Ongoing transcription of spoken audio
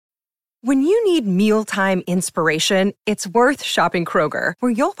When you need mealtime inspiration, it's worth shopping Kroger,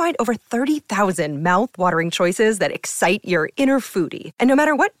 where you'll find over 30,000 mouth-watering choices that excite your inner foodie. And no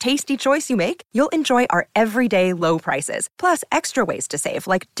matter what tasty choice you make, you'll enjoy our everyday low prices, plus extra ways to save,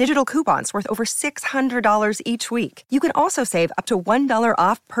 like digital coupons worth over $600 each week. You can also save up to $1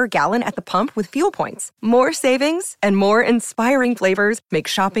 off per gallon at the pump with fuel points. More savings and more inspiring flavors make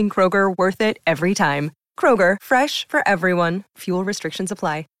shopping Kroger worth it every time. Kroger, fresh for everyone. Fuel restrictions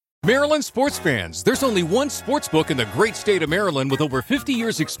apply. Maryland sports fans, there's only one sports book in the great state of Maryland with over 50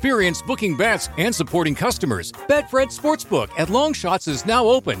 years experience booking bets and supporting customers. Betfred Sportsbook at Longshots is now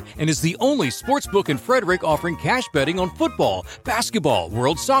open and is the only sportsbook in Frederick offering cash betting on football, basketball,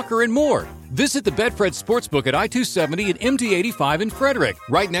 world soccer, and more. Visit the Betfred Sportsbook at I-270 and MD-85 in Frederick,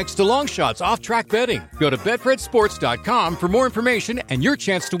 right next to Longshots off-track betting. Go to BetfredSports.com for more information and your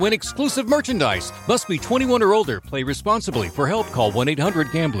chance to win exclusive merchandise. Must be 21 or older. Play responsibly. For help, call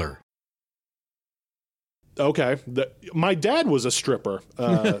 1-800-GAMBLER. Okay. My dad was a stripper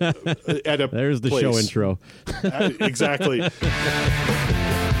at a There's the place. show intro. Exactly.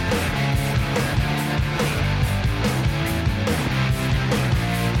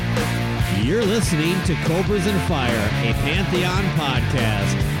 You're listening to Cobras and Fire, a Pantheon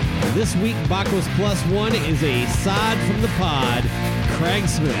podcast. This week, Baco's Plus One is a sod from the pod, Craig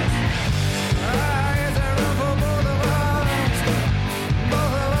Smith.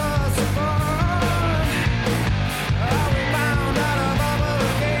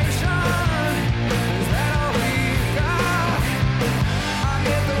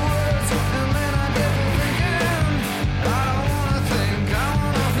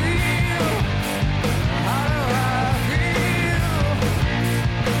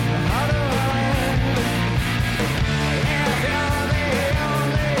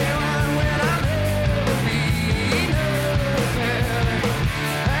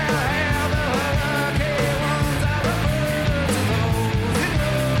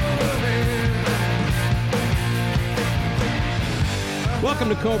 Welcome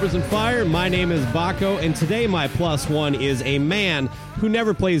to Cobras and Fire. My name is Baco, and today my plus one is a man who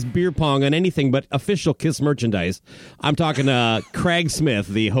never plays beer pong on anything but official Kiss merchandise. I'm talking to Craig Smith,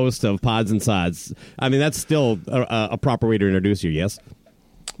 the host of Pods and Sods. I mean, that's still a proper way to introduce you, yes?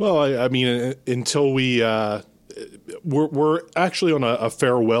 Well, I mean, until we're actually on a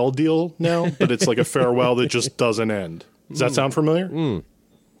farewell deal now, but it's like a farewell that just doesn't end. Does that sound familiar?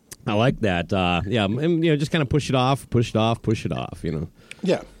 I like that. Yeah, and, just kind of push it off,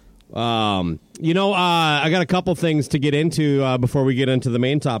 Yeah. I got a couple things to get into before we get into the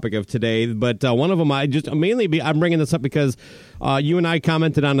main topic of today. But one of them, I'm bringing this up because you and I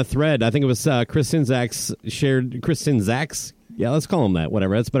commented on a thread. I think it was Chris Sinzak's. Yeah, let's call him that.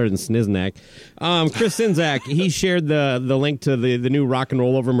 Whatever. That's better than Sniznak. Chris Sinzak, he shared the link to the new Rock and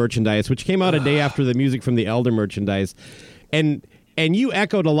Roll Over merchandise, which came out a day after the Music from the Elder merchandise. And you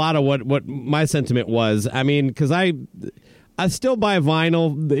echoed a lot of what my sentiment was. I mean, because I still buy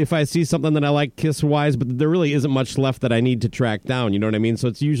vinyl if I see something that I like Kiss-wise, but there really isn't much left that I need to track down. You know what I mean? So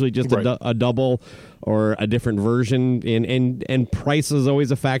it's usually just right. a double or a different version. And price is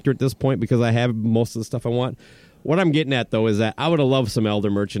always a factor at this point because I have most of the stuff I want. What I'm getting at, though, is that I would have loved some Elder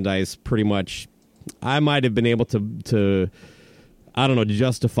merchandise pretty much. I might have been able to I don't know,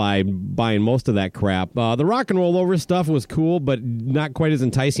 justify buying most of that crap. The Rock and Roll Over stuff was cool, but not quite as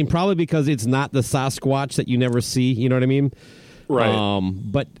enticing, probably because it's not the Sasquatch that you never see, you know what I mean? Right.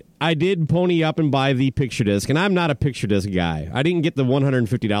 But I did pony up and buy the picture disc, and I'm not a picture disc guy. I didn't get the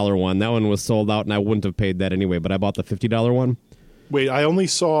 $150 one. That one was sold out, and I wouldn't have paid that anyway, but I bought the $50 one. Wait, I only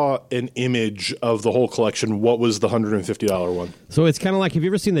saw an image of the whole collection. What was the $150 one? So it's kind of like, have you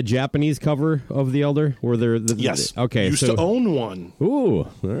ever seen the Japanese cover of the Elder? Where they're yes. Okay. Used to own one. Ooh,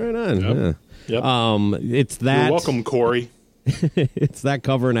 right on. Yep. Yeah. Yep. It's that. You're welcome, Corey. It's that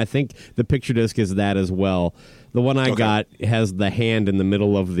cover, and I think the picture disc is that as well. The one I got has the hand in the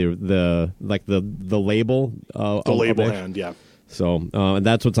middle of the label. The label hand, yeah. So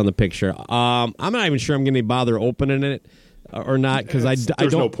that's what's on the picture. I'm not even sure I'm going to bother opening it or not because I don't.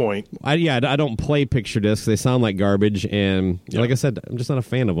 There's no point. I don't play picture discs. They sound like garbage, and like I said, I'm just not a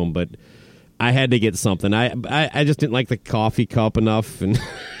fan of them. But I had to get something. I just didn't like the coffee cup enough, and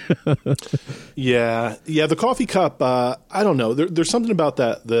yeah. The coffee cup. I don't know. There's something about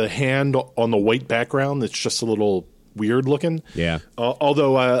the hand on the white background that's just a little weird looking. Yeah.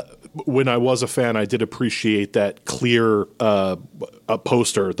 Although when I was a fan, I did appreciate that clear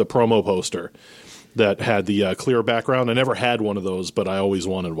poster, the promo poster that had the clear background. I never had one of those, but I always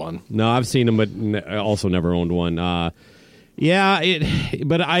wanted one. No, I've seen them, but I also never owned one. But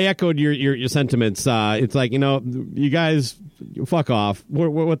I echoed your sentiments. It's like, you guys fuck off.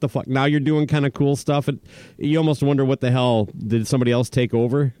 What the fuck? Now you're doing kind of cool stuff. And you almost wonder what the hell did somebody else take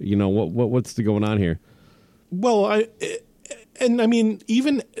over? You know, what's going on here? Well,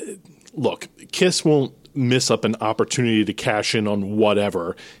 even look, Kiss won't miss up an opportunity to cash in on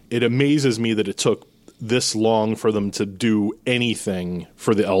whatever. It amazes me that it took this long for them to do anything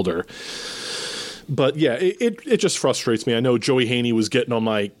for the Elder. But yeah, it just frustrates me. I know Joey Haney was getting on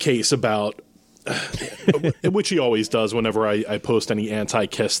my case about, which he always does whenever I post any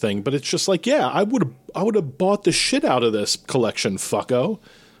anti-Kiss thing. But it's just like, yeah, I would have bought the shit out of this collection, fucko.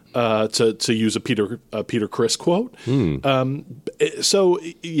 To use a Peter Criss quote. So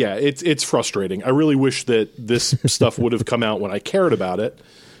yeah, it's frustrating. I really wish that this stuff would have come out when I cared about it.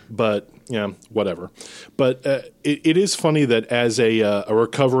 But yeah, whatever. But it is funny that as a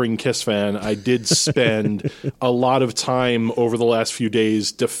recovering Kiss fan, I did spend a lot of time over the last few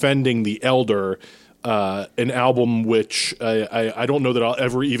days defending The Elder, an album which I don't know that I'll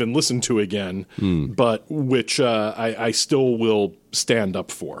ever even listen to again, but which I still will stand up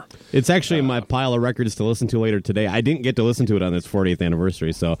for. It's actually in my pile of records to listen to later today. I didn't get to listen to it on its 40th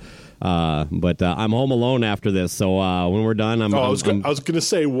anniversary, so but I'm home alone after this. So when we're done, I was going to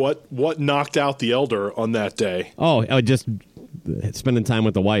say what knocked out The Elder on that day. Just spending time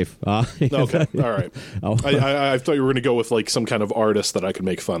with the wife. Okay, all right. I thought you were going to go with like some kind of artist that I could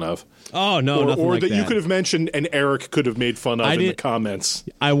make fun of. Oh no, nothing or like that. You could have mentioned and Eric could have made fun of in the comments.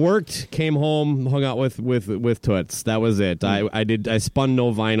 I worked, came home, hung out with Toots. That was it. I spun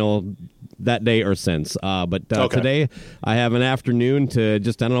no vinyl that day or since. But today I have an afternoon to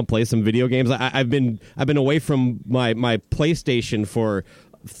just play some video games. I've been away from my PlayStation for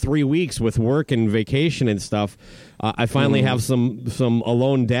 3 weeks with work and vacation and stuff. I finally have some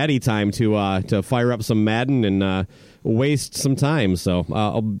alone daddy time to fire up some Madden and waste some time. So,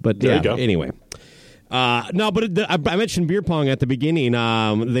 anyway. I mentioned beer pong at the beginning.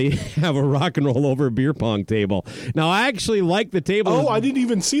 They have a rock and roll over beer pong table. Now, I actually like the table. Oh, I didn't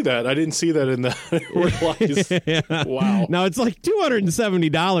even see that. I didn't see that in the yeah. Wow. Now, it's like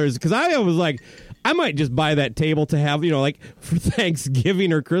 $270 because I was like, I might just buy that table to have, like for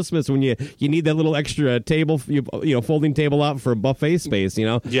Thanksgiving or Christmas when you need that little extra table, folding table out for buffet space,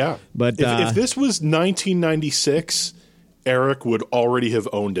 Yeah. But if this was 1996, Eric would already have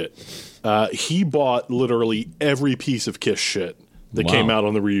owned it. He bought literally every piece of Kiss shit that came out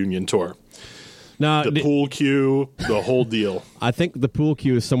on the reunion tour. Now, the pool cue, the whole deal. I think the pool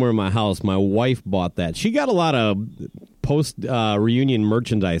cue is somewhere in my house. My wife bought that. She got a lot of post reunion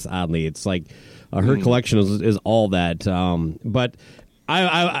merchandise. Oddly, it's like her collection is all that. But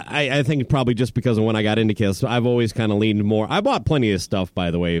I think probably just because of when I got into Kiss, I've always kind of leaned more. I bought plenty of stuff,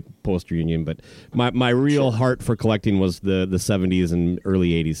 by the way, post reunion, but my real heart for collecting was the 70s and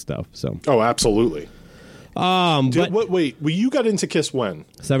early 80s stuff. So absolutely. Wait, you got into Kiss when?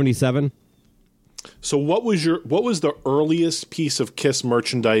 77. So what was the earliest piece of Kiss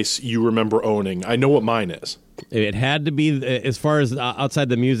merchandise you remember owning? I know what mine is. It had to be, as far as outside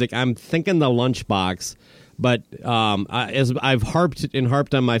the music, I'm thinking the Lunchbox. But as I've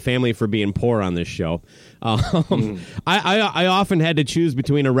harped on my family for being poor on this show, I often had to choose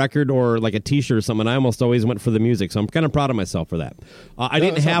between a record or like a T-shirt or something. I almost always went for the music, so I'm kind of proud of myself for that. I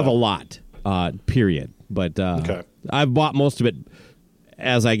didn't have a lot, period. But I've bought most of it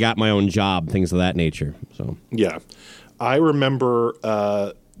as I got my own job, things of that nature. So yeah, I remember.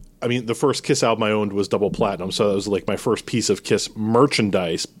 The first Kiss album I owned was Double Platinum, so that was like my first piece of Kiss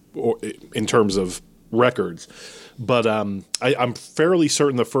merchandise, in terms of records. But I'm fairly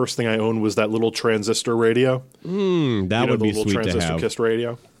certain the first thing I owned was that little transistor radio. That would be sweet to have. The little transistor Kiss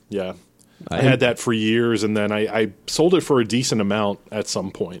radio. Yeah. I had that for years, and then I sold it for a decent amount at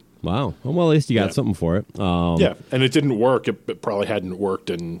some point. Wow. Well, at least you got something for it. Yeah, and it didn't work. It probably hadn't worked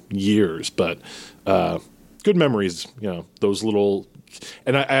in years, but good memories, those little...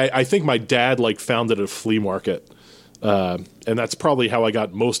 And I think my dad found it at a flea market. And that's probably how I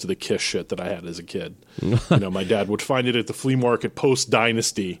got most of the Kiss shit that I had as a kid. My dad would find it at the flea market post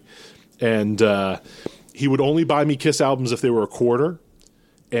Dynasty, and he would only buy me Kiss albums if they were a quarter.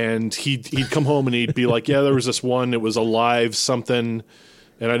 And he'd come home and he'd be like, "Yeah, there was this one. It was a live something,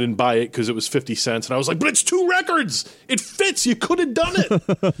 and I didn't buy it because it was 50 cents." And I was like, "But it's 2 records. It fits. You could have done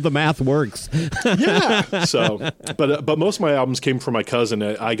it." The math works. Yeah. So, but most of my albums came from my cousin.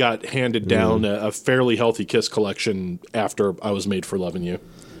 I got handed down a fairly healthy Kiss collection after I was made for Lovin' You,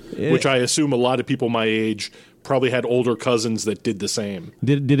 which I assume a lot of people my age probably had older cousins that did the same.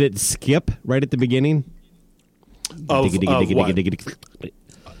 Did it skip right at the beginning? Of what?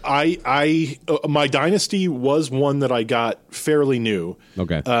 My Dynasty was one that I got fairly new.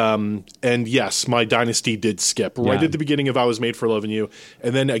 Okay. And yes, my Dynasty did skip right at the beginning of I Was Made for Loving You,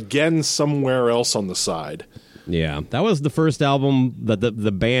 and then again somewhere else on the side. Yeah, that was the first album that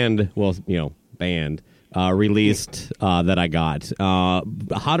the band, released that I got.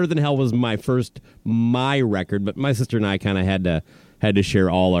 Hotter Than Hell was my record, but my sister and I kind of had to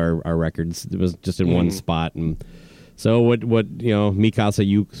share all our records. It was just in one spot, and so what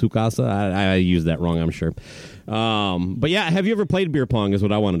Mikasa Sukasa, I used that wrong, I'm sure. But yeah, have you ever played beer pong is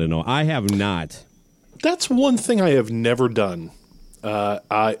what I wanted to know. I have not. That's one thing I have never done.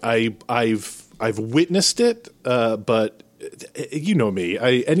 I've witnessed it, but you know me.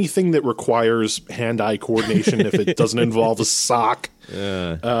 Anything that requires hand-eye coordination, if it doesn't involve a sock,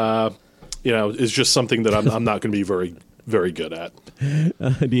 is just something that I'm not going to be very, very good at.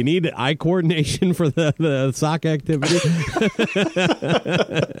 Do you need eye coordination for the sock activity?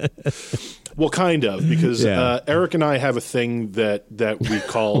 Well, kind of, because Eric and I have a thing that we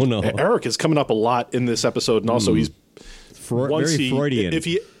call. Oh, no. Eric is coming up a lot in this episode, and also he's very Freudian.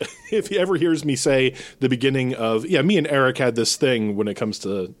 If he ever hears me say the beginning of me and Eric had this thing when it comes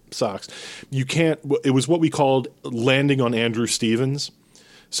to socks. You can't. It was what we called landing on Andrew Stevens.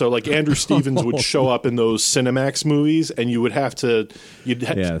 So, like, Andrew Stevens would show up in those Cinemax movies, and you would have to,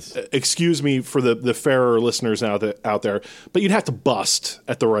 excuse me for the fairer listeners out there, but you'd have to bust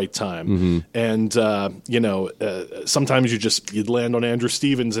at the right time. And, sometimes you'd land on Andrew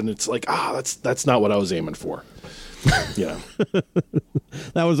Stevens, and it's like, that's not what I was aiming for. Yeah.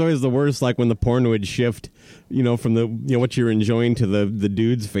 That was always the worst, like when the porn would shift, from the what you're enjoying to the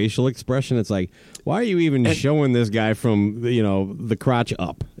dude's facial expression. It's like, why are you even showing this guy from the crotch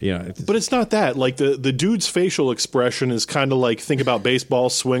up? But it's not that. Like the dude's facial expression is kind of like, think about baseball,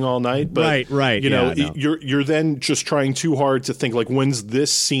 swing all night. But, right. You're then just trying too hard to think like, when's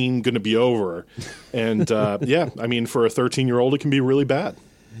this scene going to be over? And for a 13-year-old, it can be really bad.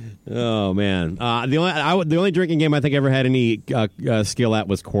 Oh man, the only drinking game I think I ever had any skill at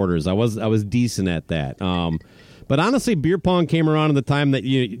was quarters. I was decent at that. But honestly, beer pong came around in the time that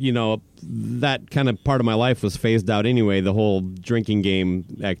that kind of part of my life was phased out anyway. The whole drinking game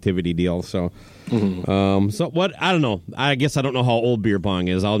activity deal. So, so what? I don't know. I guess I don't know how old beer pong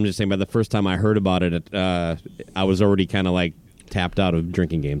is. I'm just saying, by the first time I heard about it, I was already kind of like tapped out of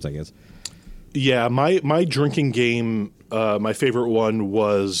drinking games, I guess. Yeah, my drinking game. My favorite one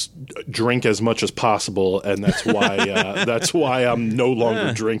was drink as much as possible, and that's why I'm no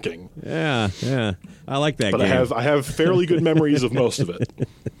longer drinking. Yeah, I like that. But game. I have fairly good memories of most of it.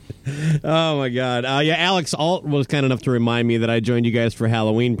 Oh my God! Alex Alt was kind enough to remind me that I joined you guys for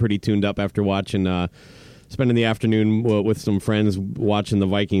Halloween, pretty tuned up after watching. Spending the afternoon with some friends watching the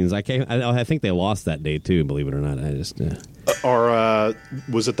Vikings. I think they lost that day too. Believe it or not, I just. Or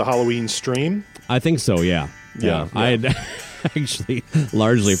was it the Halloween stream? I think so. Yeah. Yeah. I had actually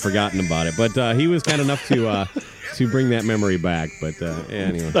largely forgotten about it, but he was kind enough to bring that memory back. But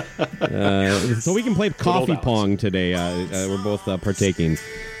anyway, so we can play coffee pong today. We're both partaking.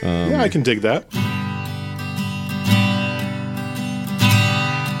 I can dig that.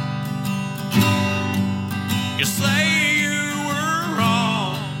 You say you were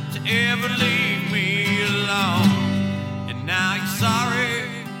wrong to ever leave me alone, and now you're sorry,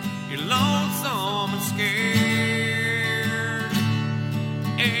 you're lonesome and scared,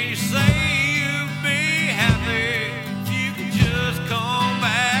 and you say you'd be happy if you could just come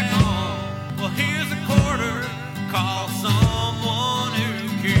back home. Well, here's a quarter, call someone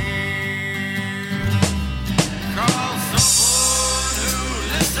who cares.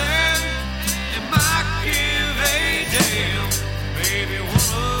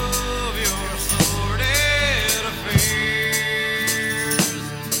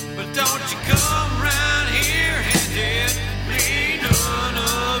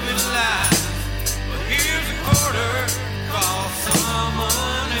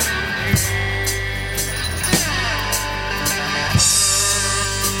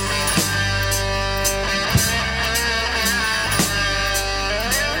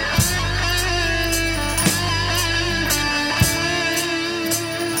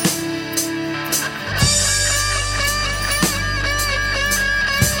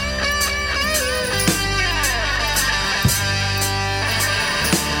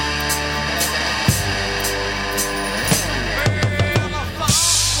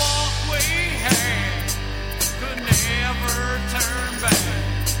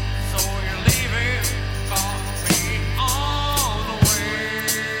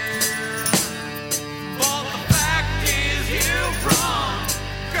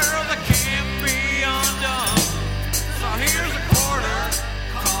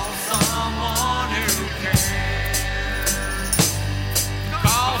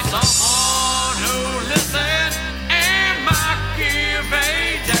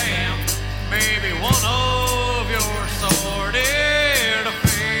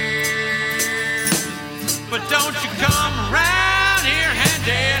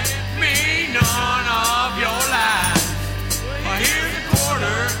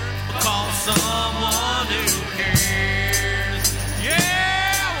 someone who cares.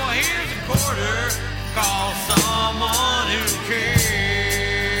 Yeah, well, here's a quarter. Call someone who cares.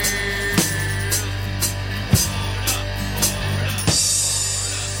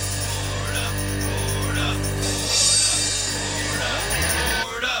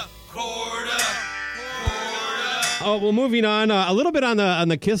 Oh, well, moving on, a little bit on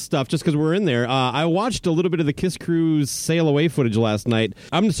the Kiss stuff, just because we're in there. I watched a little bit of the Kiss Cruise Sail Away footage last night.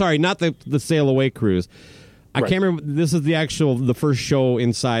 I'm sorry, not the Sail Away cruise. I can't remember. This is the first show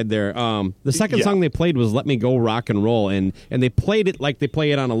inside there. The second song they played was "Let Me Go Rock and Roll," and they played it like they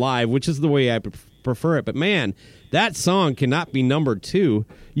play it on a live, which is the way I prefer it. But man, that song cannot be number 2.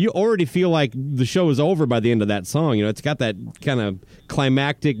 You already feel like the show is over by the end of that song. You know, it's got that kind of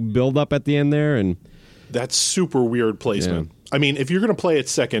climactic build up at the end there, and that's super weird placement. Yeah. I mean, if you're going to play it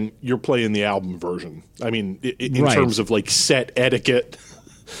second, you're playing the album version. I mean, in terms of like set etiquette,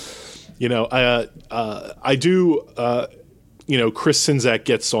 you know, I do. You know, Chris Czynszak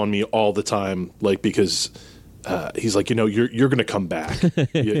gets on me all the time, like because he's like, you know, you're going to come back,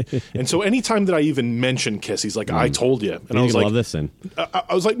 and so anytime that I even mention Kiss, he's like, I told you, and I was like, love this in.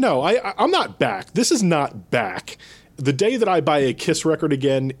 I was like, no, I'm not back. This is not back. The day that I buy a Kiss record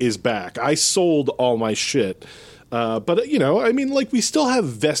again is back. I sold all my shit. But, you know, I mean, like, we still have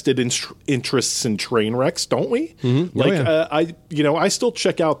vested interests in train wrecks, don't we? Mm-hmm. I still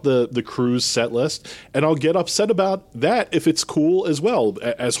check out the cruise set list, and I'll get upset about that if it's cool as well,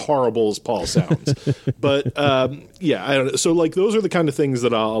 as horrible as Paul sounds. But, yeah, I don't know. So, like, those are the kind of things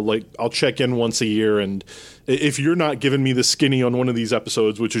that I'll check in once a year, and if you're not giving me the skinny on one of these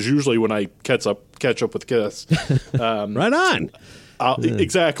episodes, which is usually when I catch up with Kiss. Right on.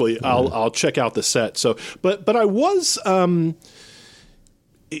 Exactly. I'll check out the set. So, but I was.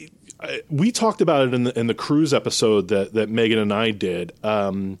 We talked about it in the cruise episode that Megan and I did.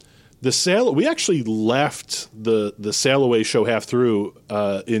 We actually left the Sail Away show half through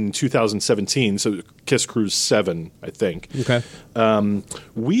in 2017. So Kiss Cruise 7, I think. Okay.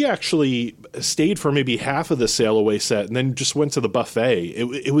 We actually stayed for maybe half of the Sail Away set and then just went to the buffet.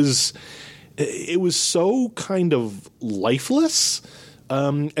 It was so kind of lifeless.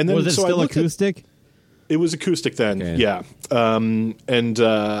 And then was it still acoustic? It was acoustic then, okay. Yeah.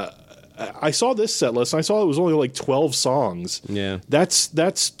 I saw this set list. And I saw it was only like 12 songs. Yeah, that's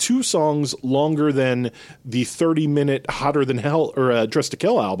 2 songs longer than the 30-minute Hotter Than Hell or Dressed to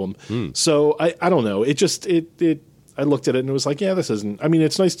Kill album. So I don't know. It just I looked at it and it was like, yeah, this isn't. I mean,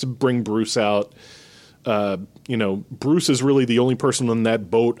 it's nice to bring Bruce out. You know, Bruce is really the only person on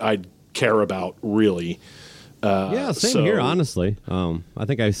that boat I'd care about, really. Yeah, same here, honestly. I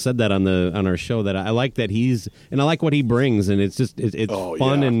think I said that on our show that I like that I like what he brings, and it's just it's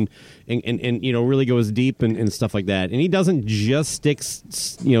fun and you know, really goes deep and stuff like that. And he doesn't just stick,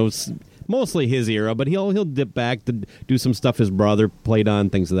 you know, mostly his era, but he'll dip back to do some stuff his brother played on,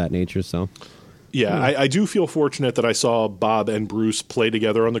 things of that nature. So. Yeah, I do feel fortunate that I saw Bob and Bruce play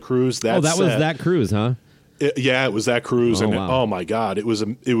together on the cruise. That was that cruise, huh? It was that cruise, and wow. Oh my God, it was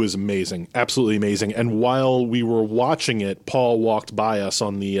amazing, absolutely amazing. And while we were watching it, Paul walked by us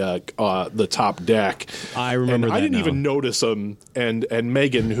on the top deck. I remember, and that I didn't even notice him. And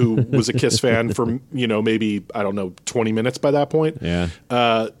Megan, who was a Kiss fan for maybe 20 minutes by that point.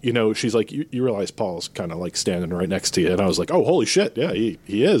 Yeah, she's like, you realize Paul's kind of like standing right next to you, and I was like, oh, holy shit, yeah, he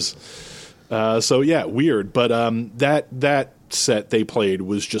is. So yeah, weird, but that set they played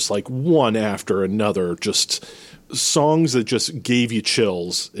was just like one after another, just songs that just gave you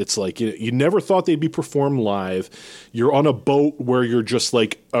chills. It's like you never thought they'd be performed live. You're on a boat where you're just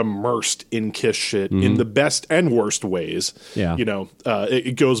like immersed in Kiss shit in the best and worst ways. Yeah,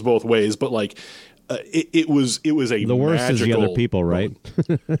 it goes both ways, but like. It was a the worst magical, is the other people, right?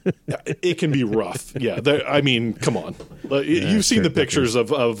 It can be rough. Yeah, I mean, come on. You've seen the pictures of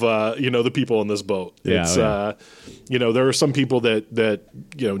the people on this boat. It's there are some people that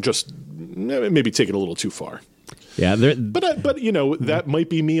just maybe take it a little too far. Yeah, but that might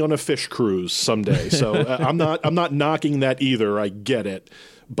be me on a fish cruise someday. So I'm not knocking that either. I get it.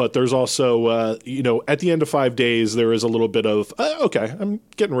 But there's also at the end of 5 days there is a little bit of okay,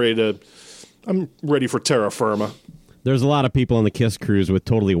 I'm ready for terra firma. There's a lot of people on the Kiss cruise with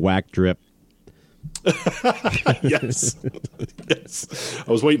totally whack drip. Yes.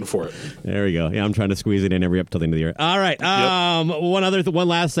 I was waiting for it. There we go. Yeah, I'm trying to squeeze it in every up till the end of the year. All right. One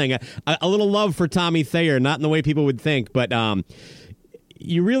last thing. A little love for Tommy Thayer, not in the way people would think, but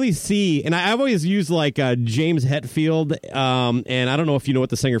you really see, and I've always used like James Hetfield, and I don't know if you know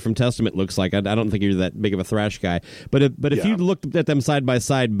what the singer from Testament looks like. I don't think you're that big of a thrash guy, but if you looked at them side by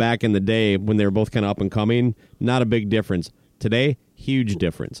side back in the day when they were both kind of up and coming, not a big difference. Today, Huge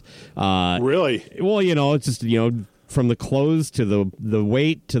difference. Really? Well, it's just, from the clothes to the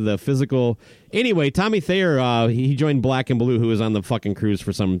weight to the physical. Anyway, Tommy Thayer, he joined Black and Blue, who was on the fucking cruise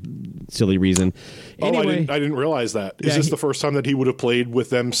for some silly reason. Anyway, I didn't realize that. Is this the first time that he would have played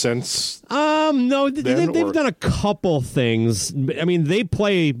with them since? No, they've done a couple things. I mean, they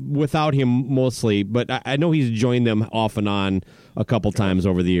play without him mostly, but I know he's joined them off and on a couple times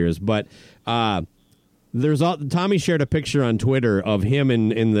over the years. But Tommy shared a picture on Twitter of him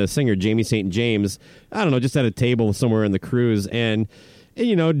and the singer Jamie St. James. I don't know, just at a table somewhere in the cruise, and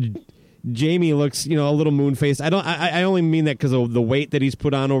Jamie looks, a little moon-faced. I only mean that because of the weight that he's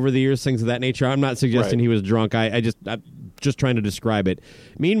put on over the years, things of that nature. I'm not suggesting he was drunk. I'm just trying to describe it.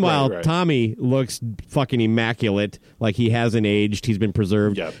 Meanwhile, right. Tommy looks fucking immaculate, like he hasn't aged. He's been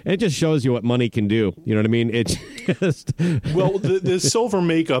preserved. Yep. And it just shows you what money can do. You know what I mean? It's just... Well, the silver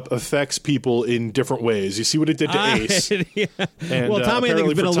makeup affects people in different ways. You see what it did to Ace. Yeah. And, well, Tommy, I think,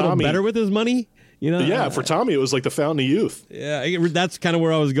 has been a little Tommy, better with his money. Yeah, for Tommy, it was like the fountain of youth. Yeah, that's kind of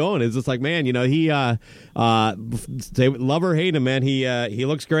where I was going. It's just like, man, he say love or hate him, man. He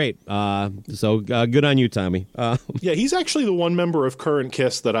looks great. So good on you, Tommy. Yeah, he's actually the one member of current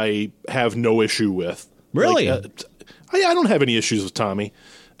Kiss that I have no issue with. Really? I don't have any issues with Tommy.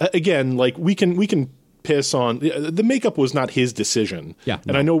 Again, like we can piss on the makeup was not his decision. Yeah,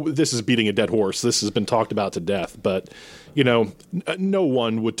 and I know this is beating a dead horse. This has been talked about to death, but no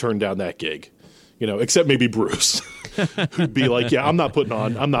one would turn down that gig. Except maybe Bruce, who'd be like, "Yeah, I'm not putting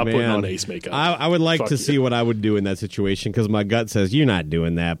on Ace makeup." I would like to you. see what I would do in that situation because my gut says you're not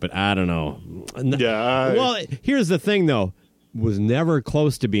doing that, but I don't know. Yeah. Well, here's the thing, though. Was never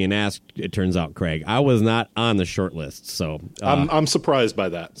close to being asked. It turns out, Craig, I was not on the short list, so I'm surprised by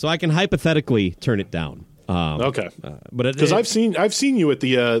that. So I can hypothetically turn it down. Okay, but because I've seen you at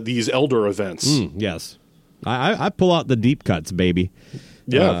these elder events. Yes, I pull out the deep cuts, baby.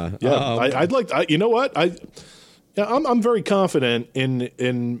 Yeah. I'd like. You know what? I'm very confident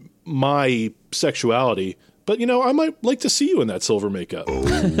in my sexuality, but I might like to see you in that silver makeup.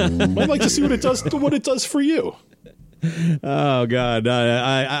 I'd like to see what it does for you. Oh God,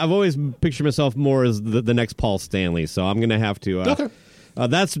 I've always pictured myself more as the next Paul Stanley, so I'm gonna have to. Okay.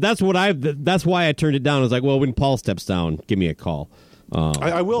 That's why I turned it down. I was like, well, when Paul steps down, give me a call.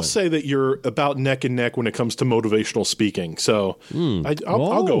 I will say that you're about neck and neck when it comes to motivational speaking, so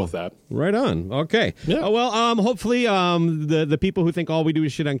I'll go with that. Right on. Okay. Yeah. Well, hopefully, the people who think all we do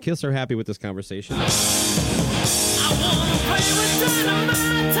is shit on Kiss are happy with this conversation. I wanna play with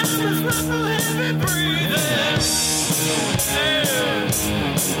dynamite, time is rough for heavy breathing.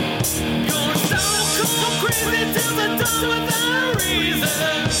 Gonna start cold crazy till the dawn without a reason.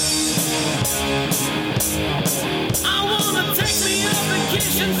 I wanna take me on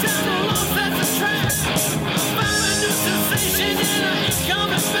vacation, travel off as a track. Find a new sensation and I ain't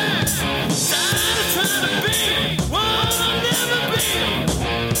coming back. Tired of trying to be what I'll never be.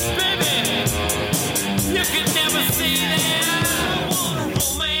 Baby, you can never see that. I don't wanna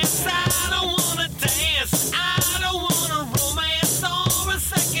romance, I don't wanna dance. I don't wanna romance or a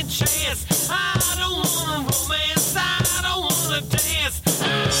second chance. I don't wanna romance, I don't wanna dance.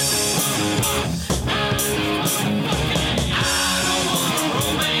 I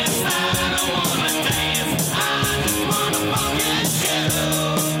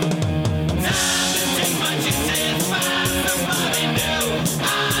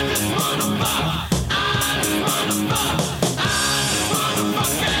just wanna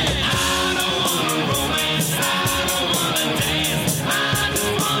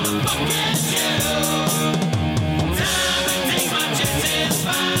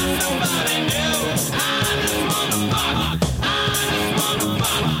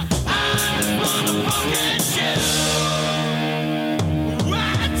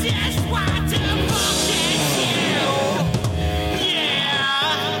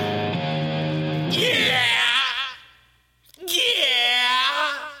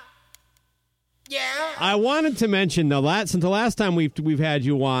I wanted to mention since the last time we've had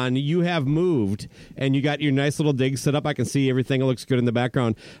you on, you have moved and you got your nice little dig set up. I can see everything. It looks good in the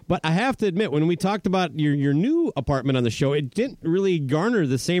background. But I have to admit, when we talked about your new apartment on the show, it didn't really garner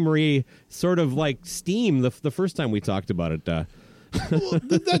the same sort of like steam the first time we talked about it. Well,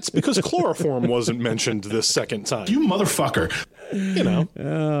 that's because chloroform wasn't mentioned this second time. You motherfucker.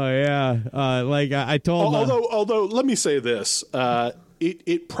 Oh yeah. I told. Although, let me say this.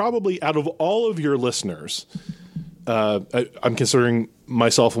 It probably, out of all of your listeners, I'm considering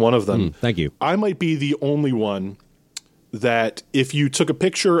myself one of them. Thank you. I might be the only one that if you took a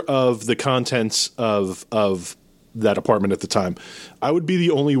picture of the contents of that apartment at the time, I would be the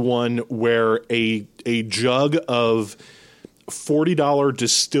only one where a jug of $40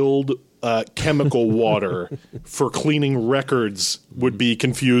 distilled chemical water for cleaning records would be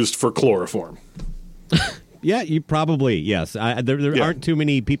confused for chloroform. Yeah, you probably, yes. There aren't too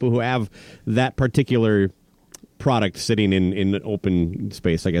many people who have that particular product sitting in open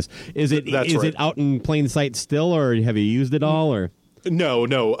space, I guess. Is it out in plain sight still, or have you used it all? Or No.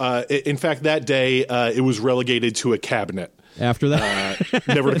 In fact, that day it was relegated to a cabinet. After that,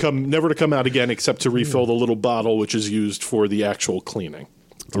 never to come out again, except to refill the little bottle, which is used for the actual cleaning.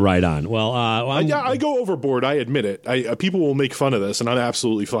 Right on. Well, I go overboard. I admit it. People will make fun of this, and I'm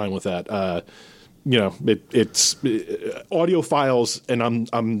absolutely fine with that. It's audiophiles, and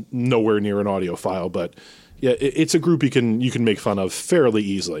I'm nowhere near an audiophile, but yeah, it's a group you can make fun of fairly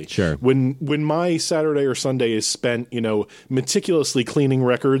easily. Sure. When my Saturday or Sunday is spent, meticulously cleaning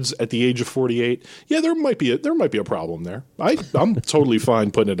records at the age of 48, yeah, there might be a problem there. I'm totally fine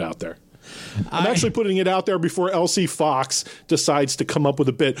putting it out there. I'm actually putting it out there before LC Fox decides to come up with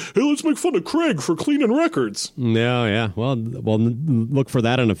a bit. Hey, let's make fun of Craig for cleaning records. No, yeah. Well, look for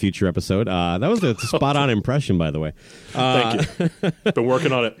that in a future episode. That was a spot-on impression, by the way. Thank you. Been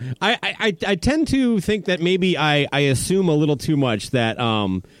working on it. I tend to think that maybe I assume a little too much that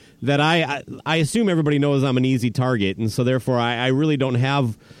I assume everybody knows I'm an easy target, and so therefore I really don't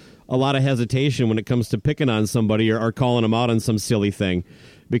have a lot of hesitation when it comes to picking on somebody or calling them out on some silly thing.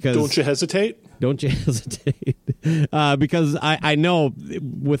 Because Don't you hesitate? Because I know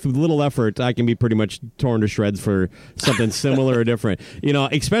with little effort I can be pretty much torn to shreds for something similar or different.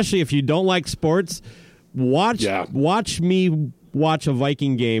 Especially if you don't like sports, watch me watch a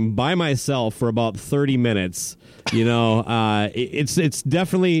Viking game by myself for about 30 minutes. It's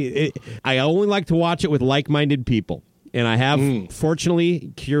definitely I only like to watch it with like-minded people. And I have,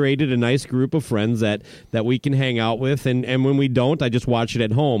 fortunately, curated a nice group of friends that we can hang out with. And when we don't, I just watch it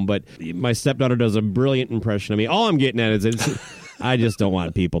at home. But my stepdaughter does a brilliant impression of me. All I'm getting at is I just don't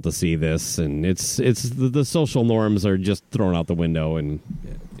want people to see this. And it's the social norms are just thrown out the window. And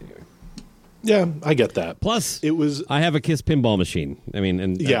yeah, I get that. Plus, I have a KISS pinball machine. I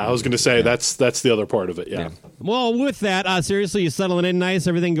was going to say that's the other part of it. Yeah. Well, with that, seriously, you settling in nice?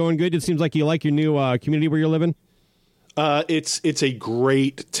 Everything going good? It seems like you like your new community where you're living. It's a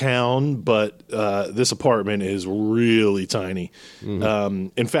great town, but this apartment is really tiny. Mm-hmm.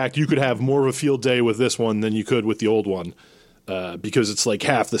 In fact, you could have more of a field day with this one than you could with the old one, because it's like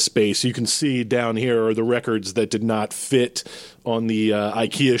half the space. You can see down here are the records that did not fit on the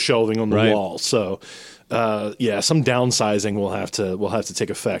IKEA shelving on the wall. So. Some downsizing will have to take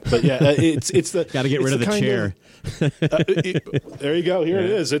effect. But yeah, it's the got to get rid of the chair. There you go. Here it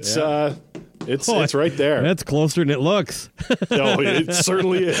is. It's right there. That's closer than it looks. No, it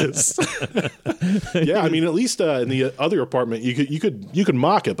certainly is. Yeah, at least in the other apartment, you could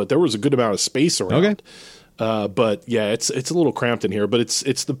mock it, but there was a good amount of space around. Okay. But yeah, it's a little cramped in here. But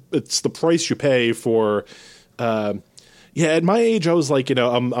it's the price you pay for. At my age, I was like,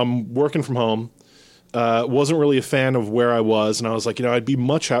 I'm working from home. Wasn't really a fan of where I was, and I was like, I'd be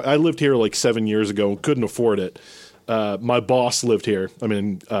I lived here like 7 years ago and couldn't afford it. My boss lived here. I'm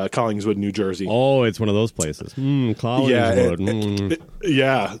in Collingswood, New Jersey. Oh, it's one of those places. Collingswood.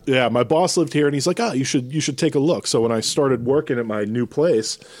 Yeah. My boss lived here, and he's like, you should take a look. So when I started working at my new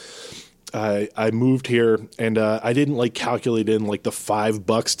place, I moved here, and I didn't calculate in the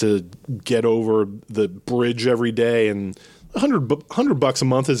 $5 to get over the bridge every day, and $100 a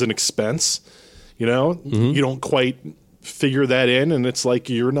month is an expense. You don't quite figure that in, and it's like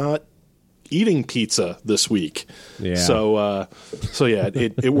you're not eating pizza this week. Yeah. So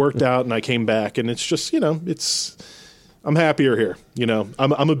it worked out, and I came back, and it's just I'm happier here.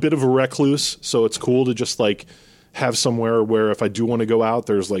 I'm a bit of a recluse, so it's cool to just have somewhere where if I do want to go out,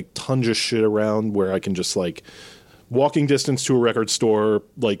 there's tons of shit around where I can just walking distance to a record store,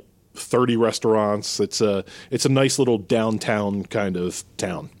 30 restaurants. It's a nice little downtown kind of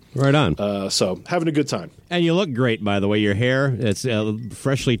town. Right on. So having a good time. And you look great, by the way. Your hair, it's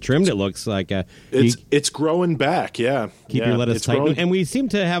freshly trimmed. It looks like it's growing back. Yeah, keep your lettuce tight. Growing. And we seem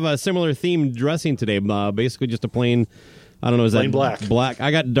to have a similar theme dressing today. Basically, just a plain. I don't know. Is plain that black?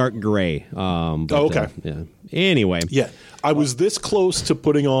 I got dark gray. Okay. Yeah. Anyway. Yeah, I was this close to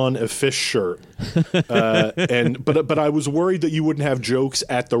putting on a fish shirt, but I was worried that you wouldn't have jokes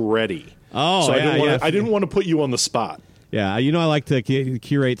at the ready. Oh, so I didn't want to put you on the spot. Yeah, I like to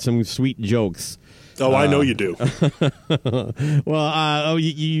curate some sweet jokes. Oh, I know you do. Well,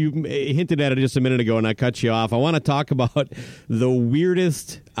 you hinted at it just a minute ago, and I cut you off. I want to talk about the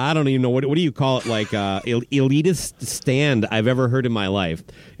weirdest, I don't even know, what do you call it, elitist stand I've ever heard in my life.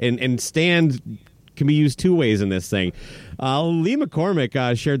 And stand can be used two ways in this thing. Lee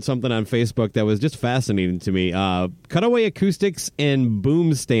McCormick shared something on Facebook that was just fascinating to me. Cutaway acoustics and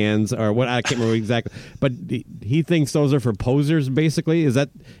boom stands, or what, I can't remember exactly, but he thinks those are for posers, basically. Is that,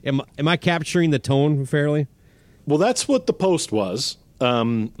 am I capturing the tone fairly? Well, that's what the post was.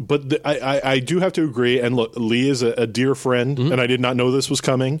 But I do have to agree. And look, Lee is a dear friend, and I did not know this was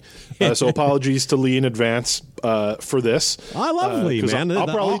coming. So apologies to Lee in advance for this. I love Lee, man. I'll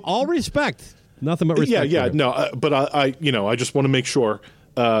probably all respect. Nothing but respect. Yeah. No, but I just want to make sure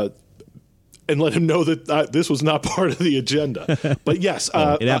and let him know that this was not part of the agenda. But yes,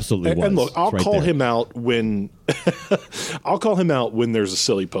 it absolutely was. And look, I'll right call there. him out when I'll call him out when there's a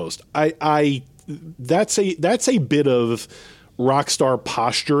silly post. That's a bit of rock star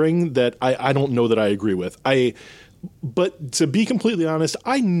posturing that I don't know that I agree with. But to be completely honest,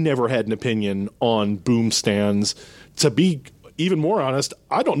 I never had an opinion on boom stands. To be even more honest,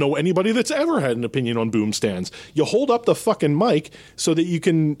 I don't know anybody that's ever had an opinion on boom stands. You hold up the fucking mic so that you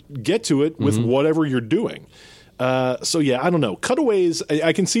can get to it with whatever you're doing. So yeah, I don't know. Cutaways,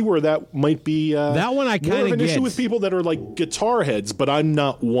 I can see where that might be that one I kind of of an get. issue with people that are like guitar heads, but I'm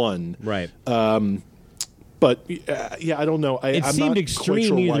not one. Right. But yeah, I don't know. It I'm seemed not extreme quite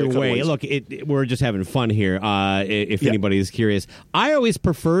sure why either way. Cutaways- Look, we're just having fun here. If anybody's curious, I always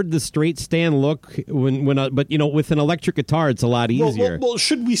preferred the straight stand look but with an electric guitar, it's a lot easier. Well,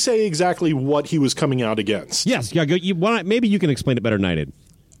 should we say exactly what he was coming out against? Yes, yeah. Maybe you can explain it better than I did.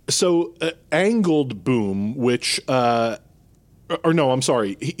 So angled boom, which. Or no, I'm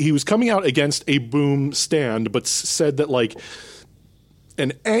sorry. He was coming out against a boom stand, but said that like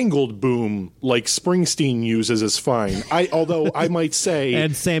an angled boom like Springsteen uses is fine. Although I might say,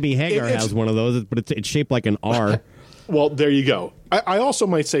 and Sammy Hagar has one of those, but it's shaped like an R. Well, there you go. I also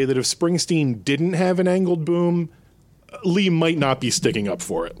might say that if Springsteen didn't have an angled boom, Lee might not be sticking up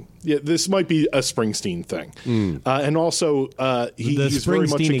for it. Yeah, this might be a Springsteen thing. And also, he's very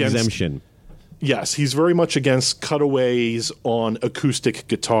much against exemption. Yes, he's very much against cutaways on acoustic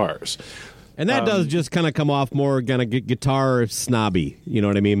guitars. And that does just kind of come off more kind of guitar snobby, you know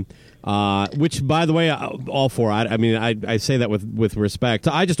what I mean? Which, by the way, all for. I say that with respect.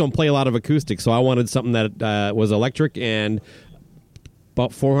 I just don't play a lot of acoustic, so I wanted something that was electric and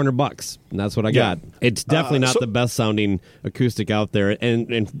about $400, and that's what I got. It's definitely not the best sounding acoustic out there,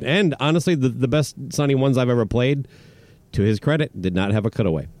 and honestly, the best sounding ones I've ever played, to his credit, did not have a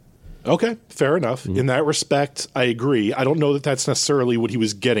cutaway. Okay, fair enough. In that respect, I agree. I don't know that that's necessarily what he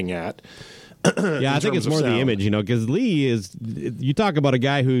was getting at. Yeah, I think it's more the image, because Lee is, you talk about a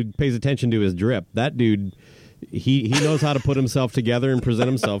guy who pays attention to his drip. That dude, he knows how to put himself together and present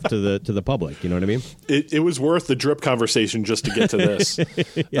himself to the public. You know what I mean? It was worth the drip conversation just to get to this.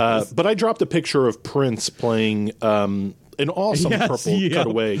 Yes. But I dropped a picture of Prince playing an awesome purple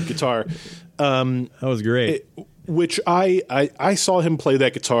cutaway guitar. That was great. Which I saw him play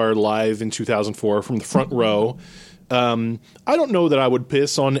that guitar live in 2004 from the front row. I don't know that I would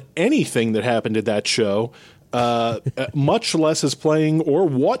piss on anything that happened at that show, much less his playing or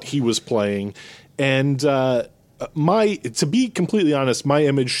what he was playing. And to be completely honest, my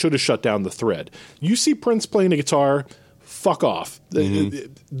image should have shut down the thread. You see Prince playing a guitar, fuck off.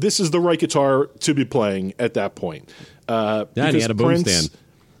 This is the right guitar to be playing at that point. And he had a boom stand.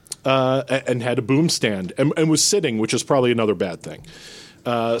 And had a boom stand and was sitting, which is probably another bad thing.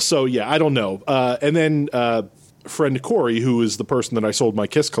 So, yeah, I don't know. And then friend Corey, who is the person that I sold my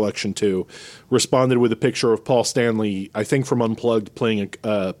Kiss collection to, responded with a picture of Paul Stanley, I think from Unplugged, playing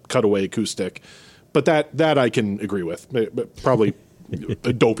a cutaway acoustic. But that I can agree with. Probably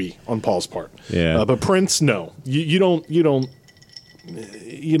dopey on Paul's part. Yeah. But Prince, no. You don't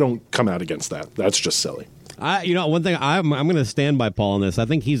come out against that. That's just silly. One thing, I'm going to stand by Paul on this. I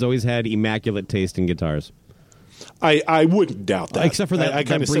think he's always had immaculate taste in guitars. I wouldn't doubt that. Except for that, I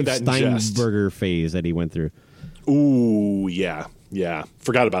kind of brief said that in jest. Steinberger phase that he went through. Ooh, yeah.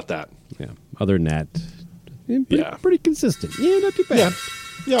 Forgot about that. Yeah. Other than that, pretty consistent. Yeah, not too bad.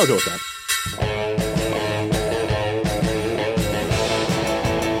 Yeah, I'll go with that.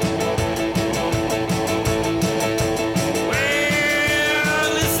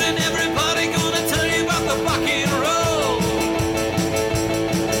 Well, listen, everybody, gonna tell you about the rock and roll.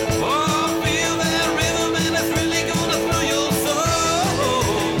 Oh, feel that rhythm and it's really gonna thrill your soul.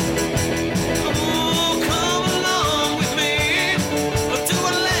 Oh, come along with me to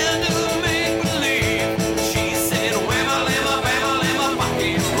a land of make-believe. She said, whamma, lamma, bamma, lamma, rock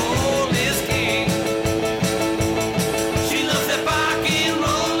and roll is king.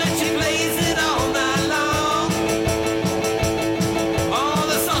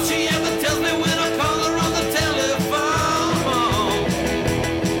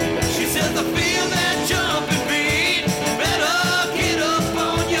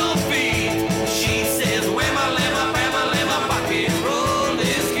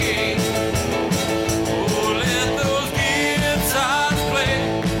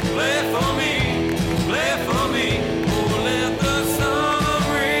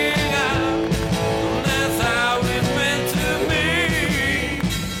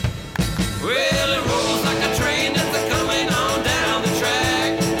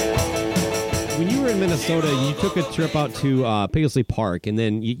 Minnesota, you took a trip out to Paisley Park, and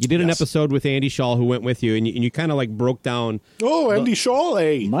then you did an episode with Andy Shaw, who went with you, and you kind of like broke down. Oh, Andy Shaw,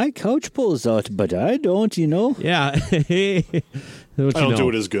 hey. My couch pulls out, but I don't, Yeah. I don't do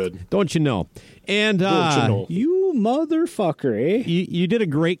it as good. Don't you know? And Don't you know? you motherfucker, eh? you did a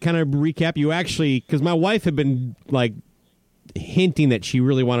great kind of recap. You actually, because my wife had been like hinting that she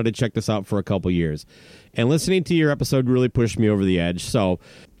really wanted to check this out for a couple years. And listening to your episode really pushed me over the edge. So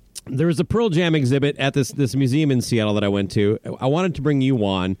there was a Pearl Jam exhibit at this museum in Seattle that I went to. I wanted to bring you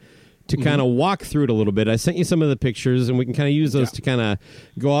on to kind of walk through it a little bit. I sent you some of the pictures, and we can kind of use those to kind of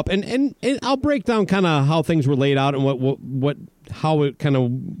go up. And I'll break down kind of how things were laid out and how it kind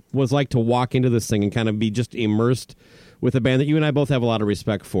of was like to walk into this thing and kind of be just immersed with a band that you and I both have a lot of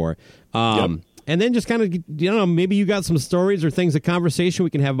respect for. And then just kind of, maybe you got some stories or things, a conversation we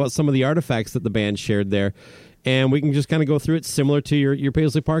can have about some of the artifacts that the band shared there. And we can just kind of go through it similar to your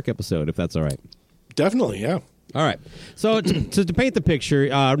Paisley Park episode, if that's all right. Definitely, yeah. All right. So to paint the picture,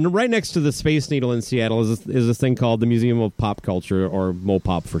 right next to the Space Needle in Seattle is this thing called the Museum of Pop Culture, or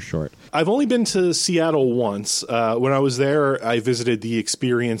MoPop for short. I've only been to Seattle once. When I was there, I visited the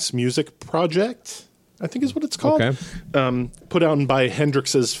Experience Music Project, I think is what it's called. Okay. Put out by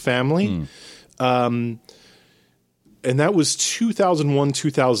Hendrix's family. And that was 2001,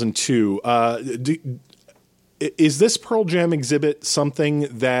 2002. Is this Pearl Jam exhibit something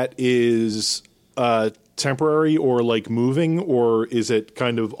that is temporary or like moving, or is it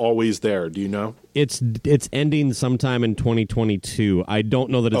kind of always there? Do you know? It's ending sometime in 2022. I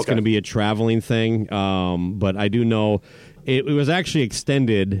don't know that it's going to be a traveling thing, but I do know it was actually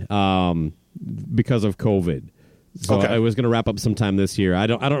extended because of COVID. So I was going to wrap up sometime this year. I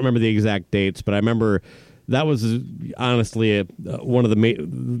don't remember the exact dates, but I remember that was honestly one of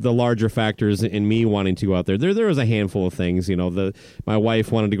the larger factors in me wanting to go out there. There was a handful of things. My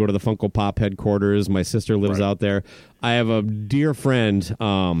wife wanted to go to the Funko Pop headquarters. My sister lives out there. I have a dear friend. His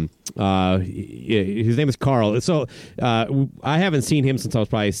name is Carl. So I haven't seen him since I was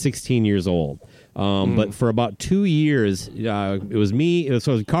probably 16 years old. But for about 2 years, it was me. It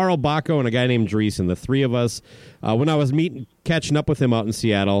was Carl, Baco, and a guy named Dreesen. The three of us. When I was catching up with him out in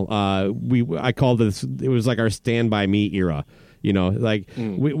Seattle, I called this. It was like our Stand By Me era. We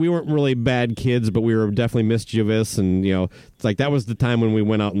weren't really bad kids, but we were definitely mischievous, and it's like that was the time when we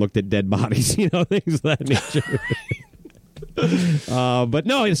went out and looked at dead bodies, things of that nature. But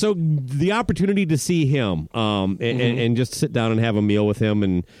no, so the opportunity to see him and just sit down and have a meal with him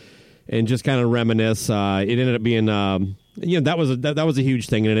and just kind of reminisce. It ended up being, that was a huge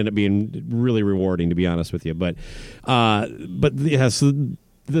thing, and it ended up being really rewarding, to be honest with you. But yes,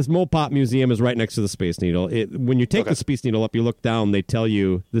 this MoPop Museum is right next to the Space Needle. When you take the Space Needle up, you look down. They tell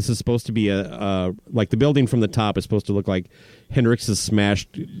you this is supposed to be like the building from the top is supposed to look like Hendrix's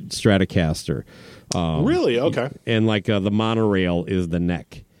smashed Stratocaster. Really? Okay. And like the monorail is the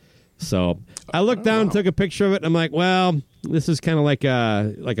neck. So I looked down, took a picture of it, and I'm like, well, this is kind of like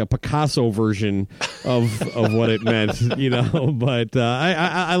a Picasso version of what it meant, But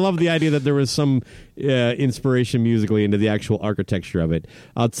I love the idea that there was some inspiration musically into the actual architecture of it.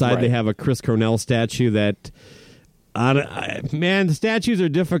 Outside, they have a Chris Cornell statue that, the statues are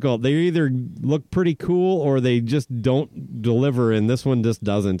difficult. They either look pretty cool or they just don't deliver, and this one just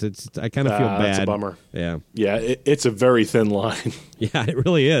doesn't. I kind of feel bad. That's a bummer. Yeah. Yeah, it's a very thin line. Yeah, it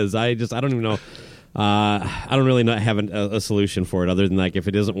really is. I don't even know. I don't really have a solution for it other than like if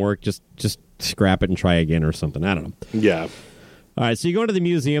it doesn't work, just scrap it and try again or something. I don't know. Yeah. All right, so you go into the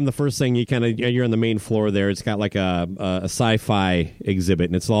museum. The first thing you're on the main floor there. It's got like a sci-fi exhibit,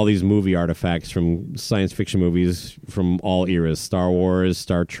 and it's all these movie artifacts from science fiction movies from all eras: Star Wars,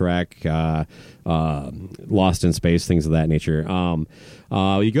 Star Trek, Lost in Space, things of that nature.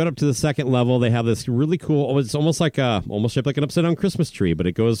 You go up to the second level. They have this really cool. It's almost shaped like an upside down Christmas tree, but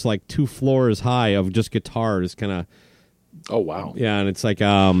it goes like 2 floors high of just guitars, kind of. Oh wow! Yeah, and it's like.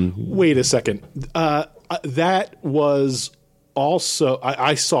 Wait a second. That was. Also,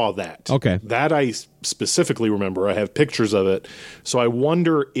 I saw that. Okay. That I specifically remember. I have pictures of it. So I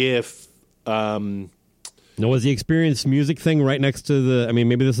wonder if... Now, was the Experience music thing right next to the... I mean,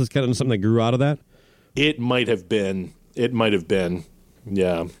 maybe this is kind of something that grew out of that? It might have been.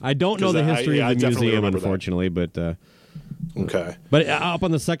 Yeah. I don't know the history of the museum, unfortunately, but... Okay. But up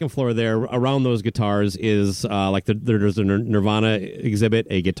on the second floor there, around those guitars, is there's a Nirvana exhibit,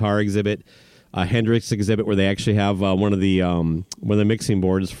 a guitar exhibit, a Hendrix exhibit where they actually have one of the mixing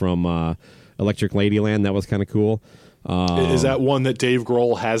boards from Electric Ladyland. That was kind of cool. Is that one that Dave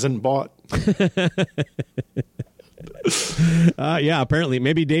Grohl hasn't bought? Yeah, apparently.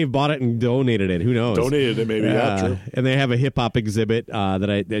 Maybe Dave bought it and donated it. Who knows? Donated it, maybe. Yeah, true. And they have a hip-hop exhibit that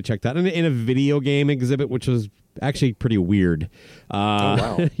I checked out. And a video game exhibit, which was actually pretty weird. Oh,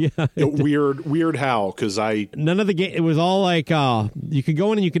 wow. Yeah. Weird how? Because none of the game. It was all like you could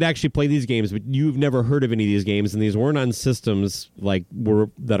go in and you could actually play these games, but you've never heard of any of these games, and these weren't on systems like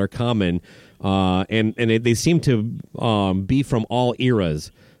that are common, and they seem to be from all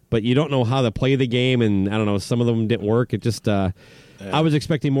eras. But you don't know how to play the game, and I don't know. Some of them didn't work. It just I was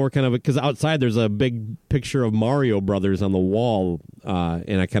expecting more kind of because outside there's a big picture of Mario Brothers on the wall,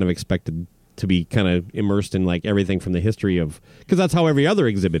 and I kind of expected to be kind of immersed in like everything from the history of, because that's how every other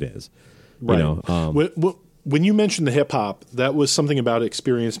exhibit is. Right. You know, when you mentioned the hip hop, that was something about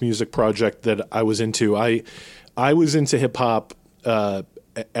Experience Music Project that I was into. I was into hip hop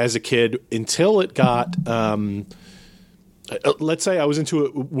as a kid until it got. Let's say I was into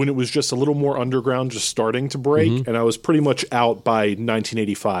it when it was just a little more underground, just starting to break, and I was pretty much out by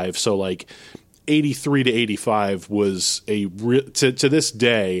 1985. So like 83 to 85 was to this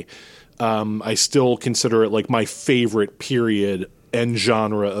day. I still consider it like my favorite period and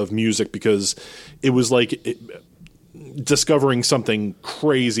genre of music because it was like discovering something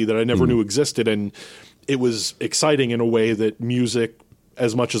crazy that I never knew existed, and it was exciting in a way that music,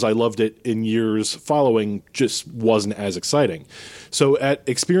 as much as I loved it in years following, just wasn't as exciting. So at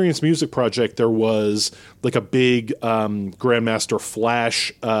Experience Music Project, there was like a big Grandmaster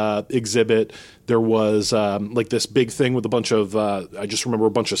Flash exhibit. There was like this big thing with a bunch of, I just remember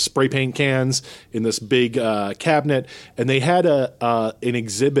a bunch of spray paint cans in this big cabinet. And they had an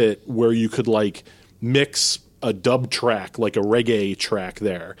exhibit where you could like mix a dub track, like a reggae track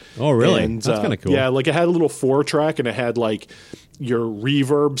there. Oh, really? And, that's kind of cool. Yeah, like it had a little 4-track and it had like your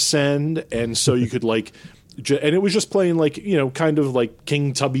reverb send, and so you could like and it was just playing like, you know, kind of like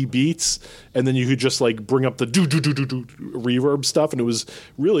King Tubby beats, and then you could just like bring up the do reverb stuff, and it was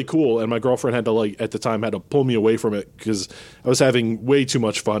really cool. And my girlfriend had to like at the time had to pull me away from it because I was having way too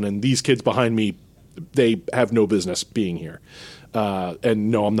much fun, and these kids behind me, they have no business being here.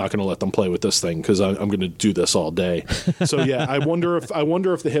 And no, I'm not going to let them play with this thing because I'm going to do this all day. So yeah, I wonder if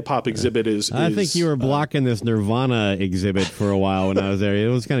the hip hop exhibit is. I think you were blocking this Nirvana exhibit for a while when I was there. It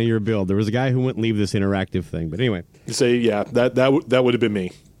was kind of your build. There was a guy who wouldn't leave this interactive thing, but anyway. Say yeah, that would have been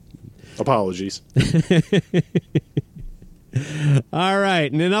me. Apologies. All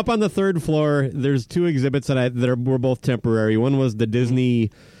right, and then up on the third floor, there's two exhibits that were both temporary. One was the Disney.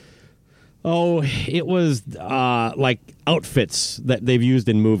 Oh, it was like outfits that they've used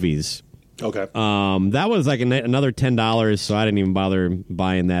in movies. Okay. That was like another $10, so I didn't even bother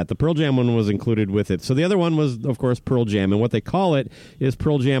buying that. The Pearl Jam one was included with it. So the other one was, of course, Pearl Jam, and what they call it is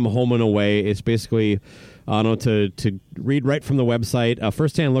Pearl Jam Home and Away. It's basically, to read right from the website, a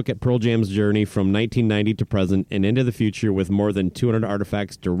first-hand look at Pearl Jam's journey from 1990 to present and into the future with more than 200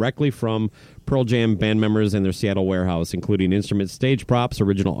 artifacts directly from Pearl Jam band members and their Seattle warehouse, including instruments, stage props,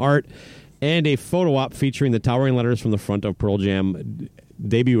 original art, and a photo op featuring the towering letters from the front of Pearl Jam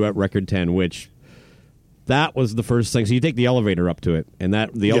debut at Record 10, which that was the first thing. So you take the elevator up to it, and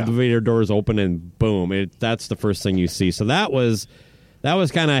the elevator doors open, and boom, that's the first thing you see. So that was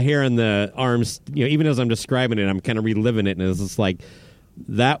kind of hair in the arms. You know, even as I'm describing it, I'm kind of reliving it, and it's just like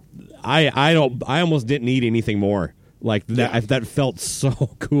that. I almost didn't need anything more. Like that, that felt so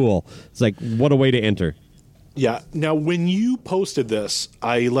cool. It's like, what a way to enter. Yeah. Now, when you posted this,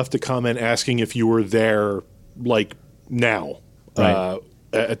 I left a comment asking if you were there, like, now. Right.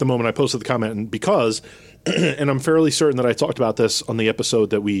 At the moment I posted the comment, and because, and I'm fairly certain that I talked about this on the episode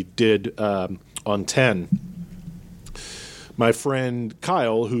that we did on 10, my friend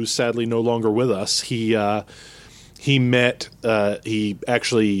Kyle, who's sadly no longer with us, he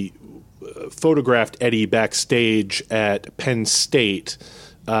actually photographed Eddie backstage at Penn State.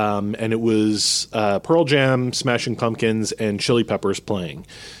 And it was Pearl Jam, Smashing Pumpkins, and Chili Peppers playing.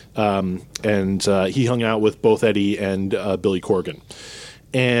 And he hung out with both Eddie and Billy Corgan.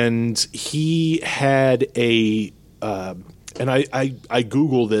 And he had and I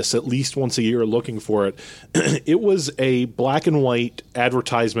Google this at least once a year looking for it. It was a black and white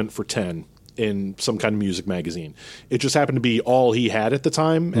advertisement for 10 in some kind of music magazine. It just happened to be all he had at the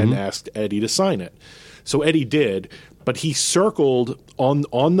time, and asked Eddie to sign it. So Eddie did. But he circled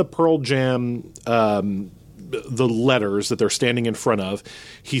on the Pearl Jam, the letters that they're standing in front of.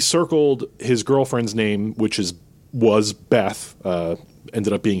 He circled his girlfriend's name, which was Beth,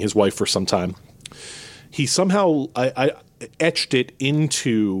 ended up being his wife for some time. He somehow I etched it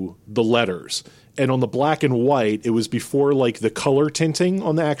into the letters. And on the black and white, it was before like the color tinting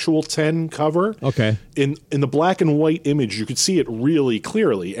on the actual 10 cover. Okay. In the black and white image, you could see it really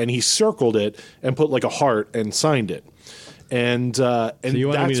clearly, and he circled it and put like a heart and signed it. And So you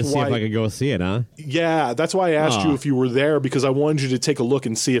wanted me that's to see why, if I could go see it, huh? Yeah, that's why I asked you if you were there, because I wanted you to take a look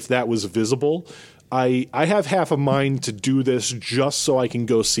and see if that was visible. I have half a mind to do this just so I can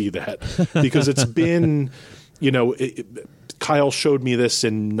go see that, because it's been, Kyle showed me this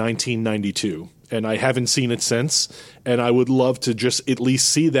in 1992, and I haven't seen it since, and I would love to just at least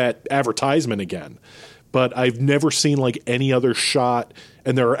see that advertisement again. But I've never seen like any other shot,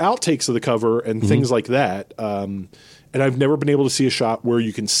 and there are outtakes of the cover and things like that, and I've never been able to see a shot where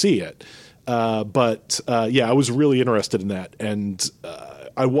you can see it. But I was really interested in that, and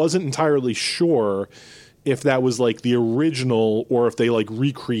I wasn't entirely sure if that was like the original or if they like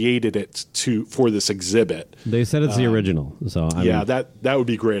recreated it for this exhibit. They said it's the original, so I mean, that would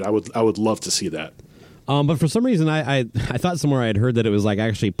be great. I would love to see that. But for some reason, I thought somewhere I'd heard that it was like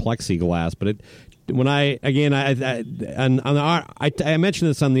actually plexiglass, but I mentioned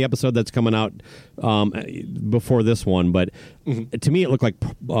this on the episode that's coming out before this one, but to me it looked like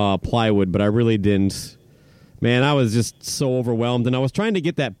plywood, but I really didn't. Man, I was just so overwhelmed, and I was trying to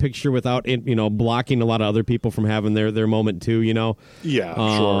get that picture without it, blocking a lot of other people from having their moment too, Yeah,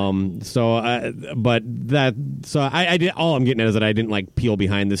 sure. So, I did. All I'm getting at is that I didn't like peel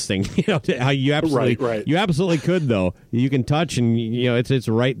behind this thing. How you absolutely, right. You absolutely could though. You can touch, and it's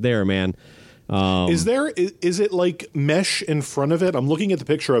right there, man. Is it like mesh in front of it? I'm looking at the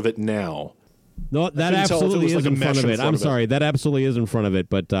picture of it now. No, that absolutely is like in front of it. I'm sorry, that absolutely is in front of it.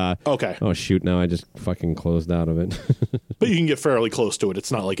 But okay. Oh shoot! Now I just fucking closed out of it. But you can get fairly close to it.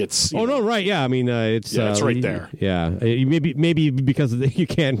 It's not like it's. No, right? Yeah, I mean, it's right there. Yeah, maybe because you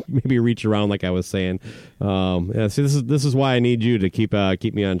can't maybe reach around like I was saying. See, this is why I need you to keep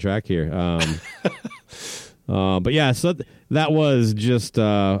me on track here. But yeah, so that was just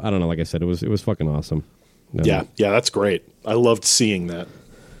I don't know. Like I said, it was fucking awesome. Yeah, that's great. I loved seeing that.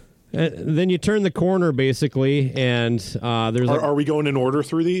 Then you turn the corner basically, and there's. Are we going in order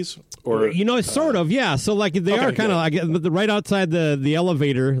through these, or sort of, yeah. So like they are kind of like right outside the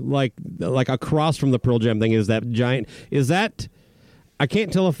elevator, like across from the Pearl Jam thing is that giant. Is that? I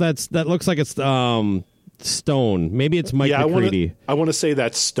can't tell if that looks like it's stone. Maybe it's Mike McCready. I want to say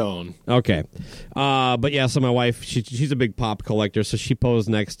that's stone. Okay. But yeah, so my wife, she's a big pop collector, so she posed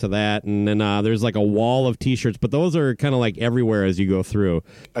next to that. And then there's like a wall of T-shirts, but those are kind of like everywhere as you go through.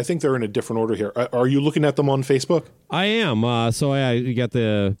 I think they're in a different order here. Are you looking at them on Facebook? I am. So you got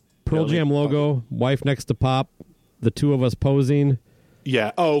the Pearl Jam logo, wife next to Pop, the two of us posing.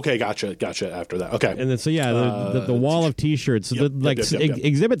 Yeah. Oh, okay. Gotcha. After that. Okay. And then, so yeah, the wall of T-shirts,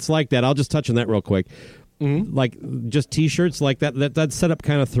 exhibits like that. I'll just touch on that real quick. Like just T-shirts like that's set up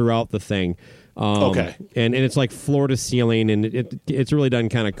kind of throughout the thing. Okay. And it's like floor to ceiling, and it's really done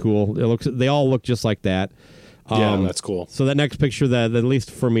kind of cool. They all look just like that. Yeah, that's cool. So that next picture that at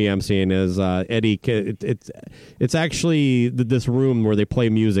least for me I'm seeing is Eddie. It's actually this room where they play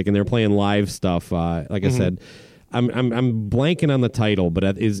music and they're playing live stuff. Like I said. I'm blanking on the title, but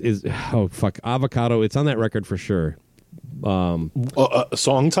is Avocado. It's on that record for sure. A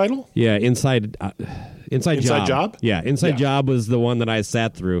song title? Yeah, Inside Job. Yeah, Inside Job was the one that I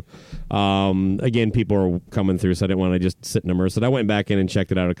sat through. Again, people are coming through, so I didn't want to just sit and immerse it. I went back in and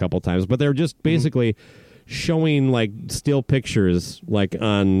checked it out a couple times, but they're just basically showing like still pictures like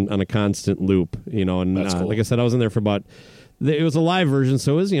on a constant loop, and That's cool. Like I said, I was in there for about. It was a live version,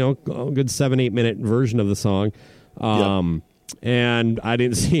 so it was a good 7-8 minute version of the song. And I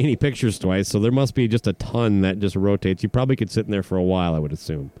didn't see any pictures twice, so there must be just a ton that just rotates. You probably could sit in there for a while, I would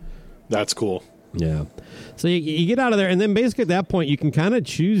assume. That's cool. Yeah. So you get out of there, and then basically at that point, you can kind of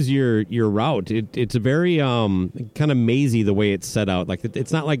choose your route. It's very kind of mazy the way it's set out. Like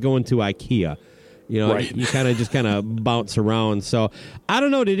it's not like going to IKEA. Right. You kind of bounce around. So I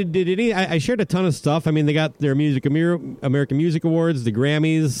don't know. Did any? I shared a ton of stuff. I mean, they got their American Music Awards, the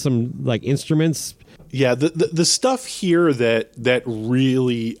Grammys, some like instruments. Yeah, the stuff here that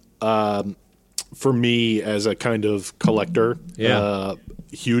really for me as a kind of collector,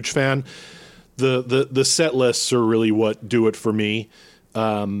 huge fan. The set lists are really what do it for me.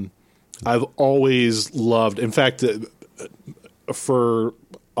 I've always loved. In fact, for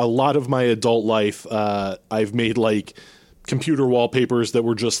a lot of my adult life, I've made like computer wallpapers that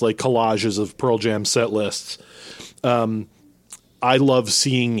were just like collages of Pearl Jam set lists. I love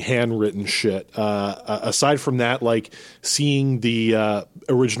seeing handwritten shit. Aside from that, like seeing the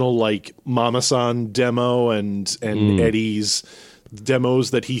original like Mama-san demo and Eddie's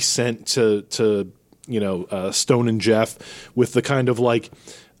demos that he sent to Stone and Jeff with the kind of like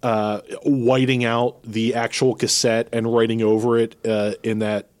whiting out the actual cassette and writing over it in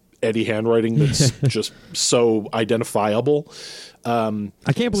that Eddie handwriting that's just so identifiable. I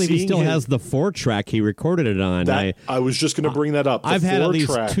can't believe he still has the 4-track he recorded it on. I was just going to bring that up. I've had at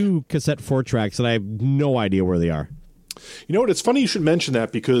least 2 cassette 4-tracks, and I have no idea where they are. You know what? It's funny you should mention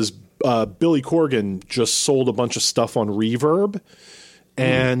that because Billy Corgan just sold a bunch of stuff on Reverb,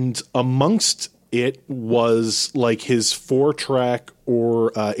 and amongst it was like his 4-track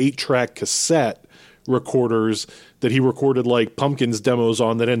or 8-track cassette recorders that he recorded like Pumpkins demos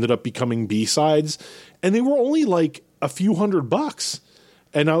on that ended up becoming B-sides, and they were only like a few $100.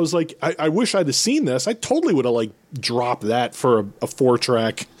 And I was like, I wish I'd have seen this. I totally would have like dropped that for a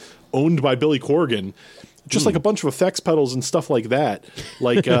 4-track owned by Billy Corgan. Just like a bunch of effects pedals and stuff like that.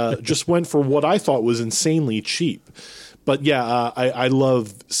 Like just went for what I thought was insanely cheap. But yeah, I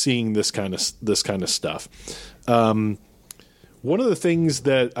love seeing this kind of stuff. One of the things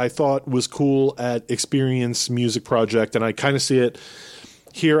that I thought was cool at Experience Music Project, and I kind of see it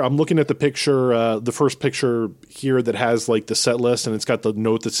here. I'm looking at the picture, the first picture here that has like the set list, and it's got the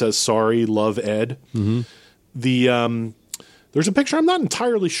note that says "Sorry, love Ed." Mm-hmm. There's a picture. I'm not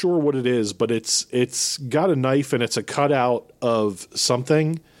entirely sure what it is, but it's got a knife and it's a cutout of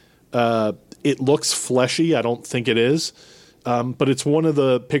something. It looks fleshy. I don't think it is, but it's one of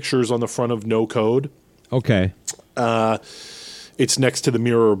the pictures on the front of No Code. Okay. It's next to the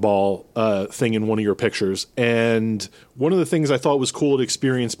mirror ball thing in one of your pictures. And one of the things I thought was cool at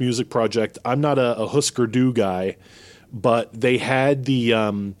Experience Music Project, I'm not a Husker Du guy, but they had the,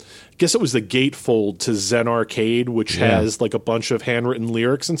 I guess it was the gatefold to Zen Arcade, which has like a bunch of handwritten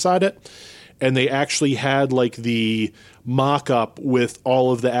lyrics inside it. And they actually had like the mock-up with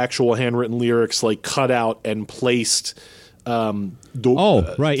all of the actual handwritten lyrics like cut out and placed.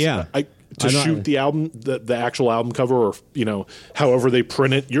 To shoot the album, the actual album cover, or however they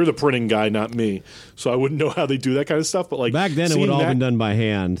print it. You're the printing guy, not me, so I wouldn't know how they do that kind of stuff. But like back then, it would all been done by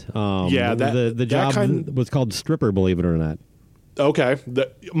hand. The job was called stripper, believe it or not. Okay,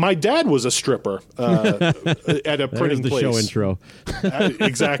 my dad was a stripper at a printing place. Show intro,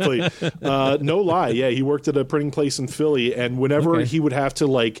 exactly. No lie, yeah, he worked at a printing place in Philly, and whenever he would have to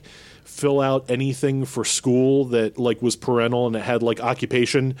like fill out anything for school that like was parental and it had like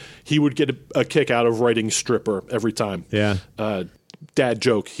occupation, he would get a kick out of writing stripper every time. Yeah. Dad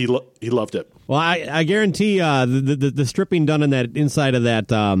joke. He loved it. Well, I guarantee the stripping done in that inside of that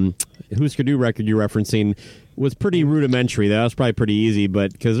Husker Du record you're referencing was pretty rudimentary. That was probably pretty easy,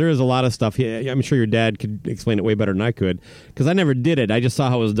 but because there is a lot of stuff. I'm sure your dad could explain it way better than I could because I never did it. I just saw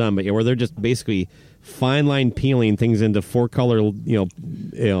how it was done. But where they're just basically fine line peeling things into 4-color,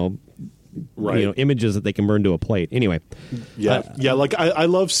 images that they can burn to a plate. Anyway, like I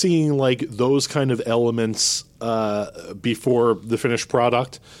love seeing like those kind of elements before the finished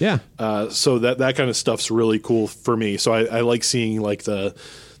product. Yeah. So that kind of stuff's really cool for me. So I like seeing like the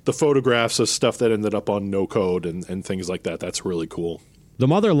photographs of stuff that ended up on No Code and things like that. That's really cool. The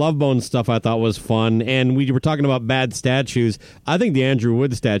Mother Love Bone stuff I thought was fun, and we were talking about bad statues. I think the Andrew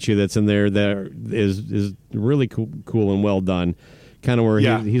Wood statue that's in there is really cool and well done. Kind of where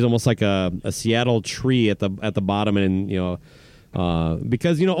he's almost like a Seattle tree at the bottom, and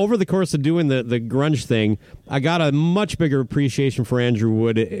because over the course of doing the grunge thing, I got a much bigger appreciation for Andrew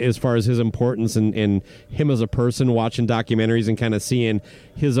Wood as far as his importance and him as a person, watching documentaries and kind of seeing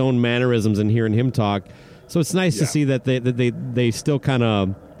his own mannerisms and hearing him talk. So it's nice to see that they still kind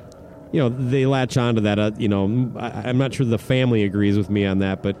of they latch on to that. I'm not sure the family agrees with me on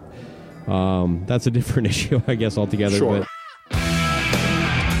that, but that's a different issue, I guess, altogether. Sure. But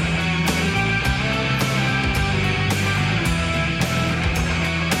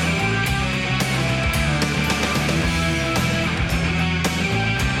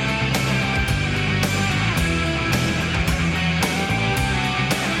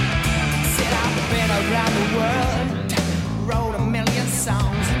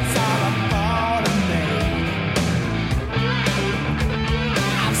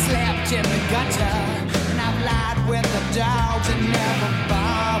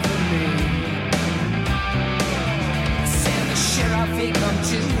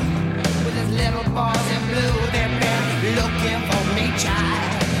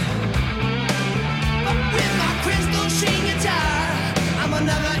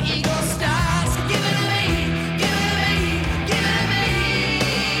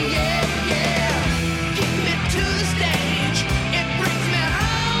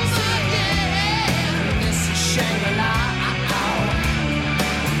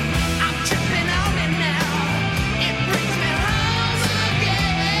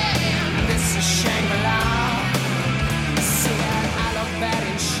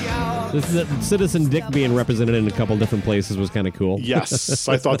The Citizen Dick being represented in a couple different places was kind of cool. Yes,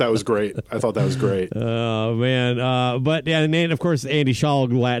 I thought that was great. Oh man, but yeah, and of course Andy Shaw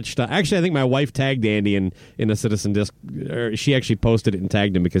latched. Actually, I think my wife tagged Andy in a Citizen Disc. Or she actually posted it and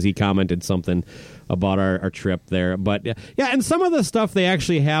tagged him because he commented something about our trip there. But yeah, and some of the stuff they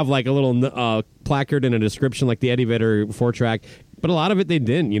actually have like a little placard and a description, like the Eddie Vedder 4-track. But a lot of it they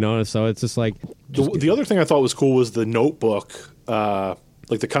didn't, So it's just like the other thing I thought was cool was the notebook,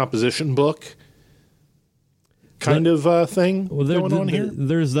 like the composition book kind of thing going on here.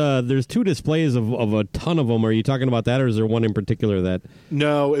 There's two displays of a ton of them. Are you talking about that, or is there one in particular that?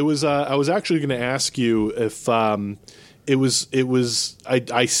 No, it was. I was actually going to ask you if it was.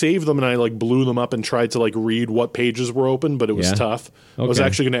 I saved them and I like blew them up and tried to like read what pages were open, but it was tough. Okay. I was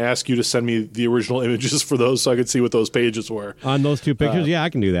actually going to ask you to send me the original images for those so I could see what those pages were on those two pictures. Yeah, I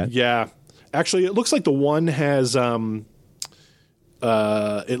can do that. Yeah, actually, it looks like the one has. It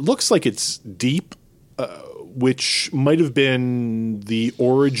looks like it's deep, which might have been the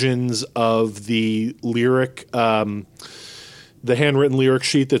origins of the lyric, the handwritten lyric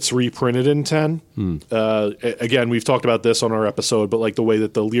sheet that's reprinted in 10. Again, we've talked about this on our episode, but like the way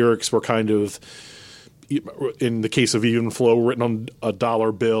that the lyrics were kind of, in the case of Even Flow, written on a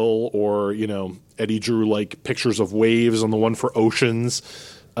dollar bill, or Eddie drew like pictures of waves on the one for Oceans.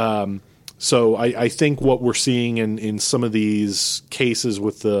 So I think what we're seeing in some of these cases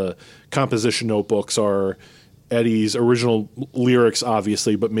with the composition notebooks are Eddie's original lyrics,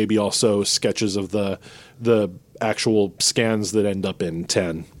 obviously, but maybe also sketches of the actual scans that end up in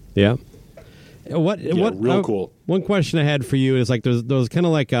 10. Yeah. Real cool. One question I had for you is like those kind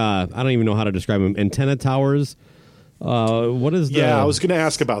of like I don't even know how to describe them, antenna towers. What is the? Yeah, I was going to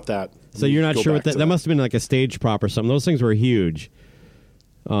ask about that. So you're not sure what that must have been like a stage prop or something. Those things were huge.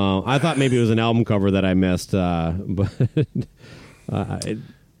 I thought maybe it was an album cover that I missed, but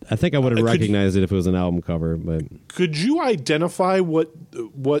I think I would have recognized it if it was an album cover. But could you identify who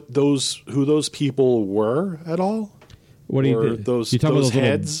those people were at all? What do you those? You talking those about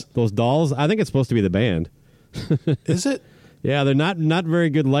heads? Those dolls? I think it's supposed to be the band. Is it? Yeah, they're not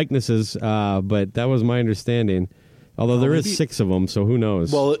very good likenesses, but that was my understanding. Although there is 6 of them, so who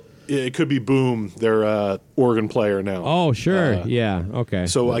knows? Well, it could be Boom, their organ player now. Oh, sure. Yeah, okay.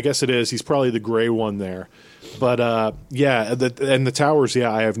 So I guess it is. He's probably the gray one there. But, yeah, and the towers,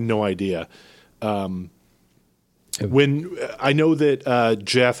 yeah, I have no idea. When I know that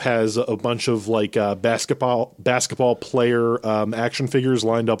Jeff has a bunch of, like, basketball player action figures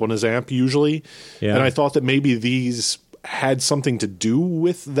lined up on his amp usually. Yeah. And I thought that maybe these had something to do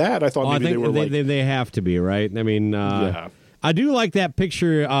with that. I thought maybe they were like... They have to be, right? I mean... yeah. I do like that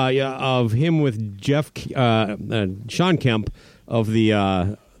picture of him with Jeff Sean Kemp of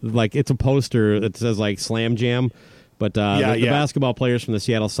the like it's a poster that says like Slam Jam, but the basketball players from the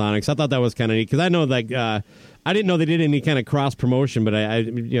Seattle Sonics. I thought that was kind of neat because I know like I didn't know they did any kind of cross promotion, but I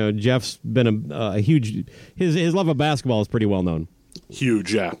Jeff's been a huge his love of basketball is pretty well known.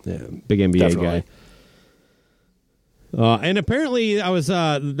 Huge, yeah big NBA Definitely. Guy. And apparently, I was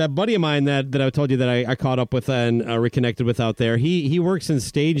that buddy of mine that I told you that I caught up with and reconnected with out there. He works in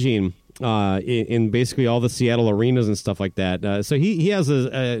staging in basically all the Seattle arenas and stuff like that. So he has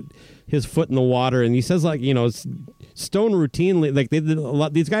his foot in the water, and he says like Stone routinely like they did a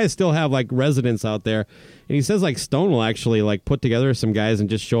lot. These guys still have like residents out there, and he says like Stone will actually like put together some guys and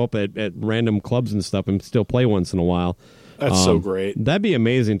just show up at random clubs and stuff and still play once in a while. That's so great. That'd be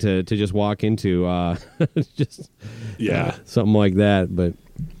amazing to just walk into something like that. But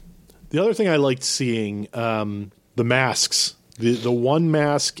the other thing I liked seeing the masks. The one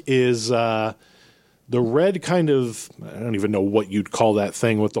mask is the red kind of, I don't even know what you'd call that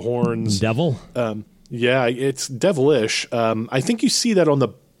thing with the horns. Devil? Yeah, it's devilish. I think you see that on the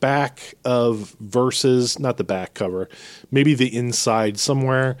back of Versus, not the back cover, maybe the inside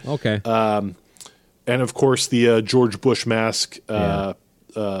somewhere. Okay. And of course the George Bush mask,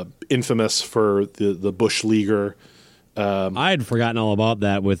 infamous for the Bush Leaguer. I had forgotten all about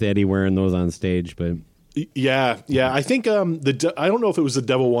that with Eddie wearing those on stage, but yeah. I think I don't know if it was the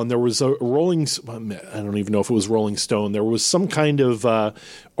Devil one. There was a I don't even know if it was Rolling Stone. There was some kind of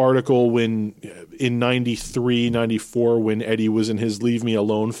article when in 93, 94 when Eddie was in his Leave Me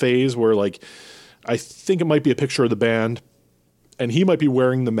Alone phase, where like I think it might be a picture of the band, and he might be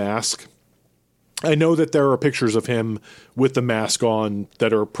wearing the mask. I know that there are pictures of him with the mask on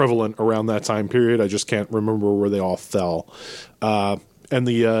that are prevalent around that time period. I just can't remember where they all fell. And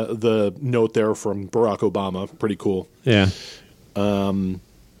the note there from Barack Obama, pretty cool. Yeah. Did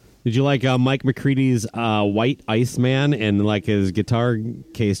you like Mike McCready's White Iceman and like his guitar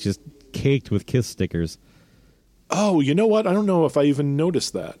case just caked with Kiss stickers? Oh, you know what? I don't know if I even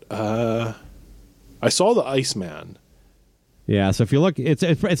noticed that. I saw the Iceman. Yeah, so if you look,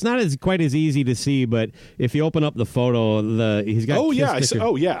 it's not as quite as easy to see, but if you open up the photo, he's got. Oh yeah, Kiss sticker.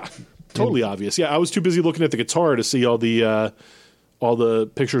 totally obvious. Yeah, I was too busy looking at the guitar to see all the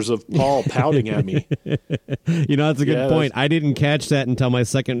pictures of Paul pouting at me. That's a good point. I didn't catch that until my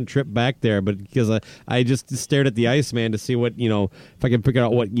second trip back there, but because I just stared at the Iceman to see what if I could figure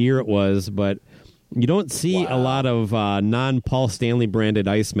out what year it was, but you don't see a lot of non-Paul Stanley branded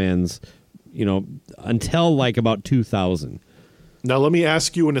Icemans, until like about 2000. Now, let me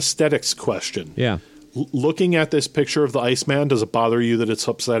ask you an aesthetics question. Yeah. Looking at this picture of the Iceman, does it bother you that it's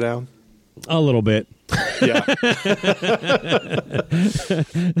upside down? A little bit. Yeah.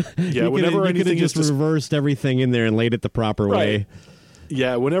 Yeah, whenever you could have just reversed everything in there and laid it the proper way.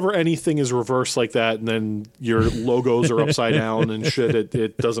 Yeah, whenever anything is reversed like that and then your logos are upside down and shit,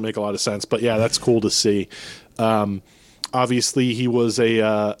 it doesn't make a lot of sense. But yeah, that's cool to see. Obviously, he was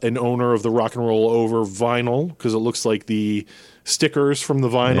an owner of the Rock and Roll Over vinyl because it looks like the stickers from the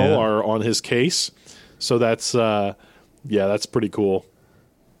vinyl are on his case. So that's that's pretty cool.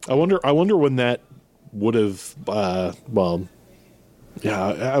 I wonder when that would have I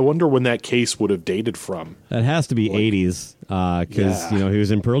wonder when that case would have dated from. That has to be 80s because he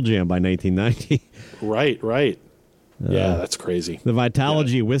was in Pearl Jam by 1990. Right. Yeah, that's crazy. The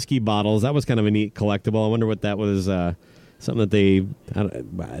Vitalogy whiskey bottles, that was kind of a neat collectible. I wonder what that was. Something that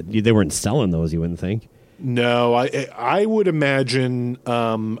they weren't selling those, you wouldn't think. No, I would imagine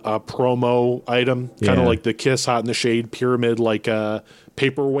a promo item, kind of like the Kiss Hot in the Shade pyramid, like a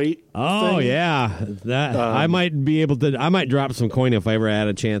paperweight. Oh thing. Yeah, that I might be able to. I might drop some coin if I ever had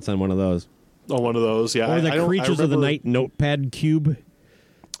a chance on one of those. On one of those, yeah. Or the Creatures of the Night notepad cube.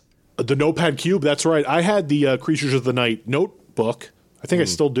 The notepad cube, that's right. I had the Creatures of the Night notebook. I think I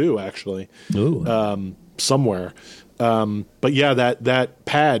still do, actually. Ooh. Somewhere. But yeah, that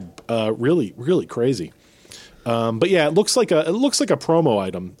pad, really, really crazy. But yeah, it looks like a promo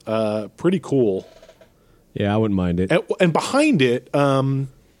item. Pretty cool. Yeah, I wouldn't mind it. And behind it, I'm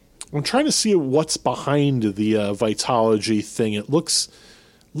trying to see what's behind the Vitalogy thing. It looks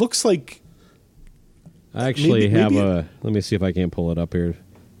like. I actually have a. Let me see if I can pull it up here.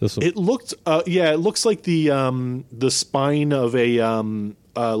 It looked. It looks like the spine of a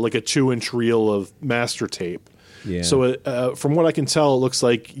like a 2-inch reel of master tape. Yeah. So from what I can tell, it looks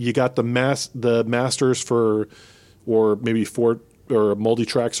like you got the masters for, or maybe for, or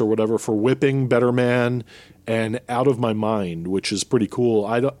multi-tracks or whatever for Whipping, Better Man, and Out of My Mind, which is pretty cool.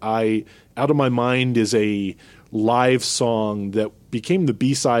 Out of My Mind is a live song that became the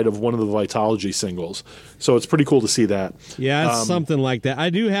B-side of one of the Vitalogy singles. So it's pretty cool to see that. Yeah, it's something like that. I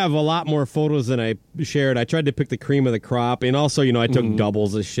do have a lot more photos than I shared. I tried to pick the cream of the crop, and also, I took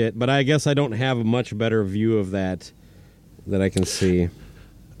doubles of shit, but I guess I don't have a much better view of that I can see.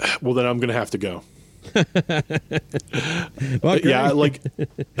 Well, then I'm going to have to go. Well, yeah, like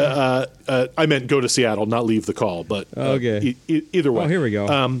I meant go to Seattle, not leave the call, but okay. Either way. Oh, here we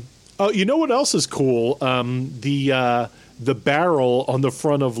go. You know what else is cool? The barrel on the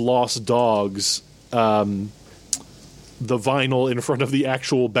front of Lost Dogs, the vinyl in front of the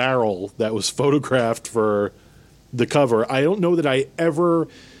actual barrel that was photographed for the cover. I don't know that I ever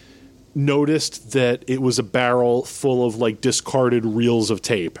noticed that it was a barrel full of like discarded reels of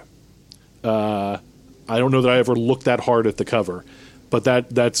tape. I don't know that I ever looked that hard at the cover, but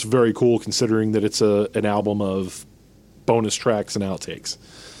that's very cool considering that it's an album of bonus tracks and outtakes.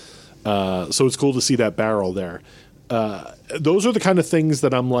 So it's cool to see that barrel there. Those are the kind of things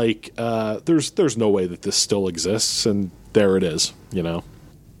that I'm like, there's no way that this still exists, and there it is,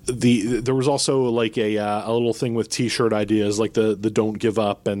 There was also like a little thing with T-shirt ideas, like the Don't Give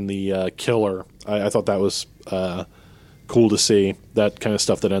Up and the Killer. I thought that was cool to see, that kind of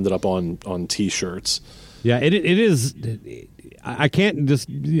stuff that ended up on T-shirts. Yeah, it is. I can't just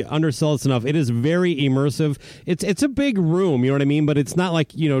undersell this enough. It is very immersive. It's a big room, you know what I mean? But it's not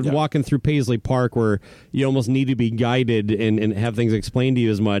like, walking through Paisley Park where you almost need to be guided and have things explained to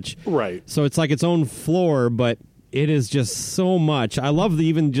you as much. Right. So it's like its own floor, but it is just so much. I love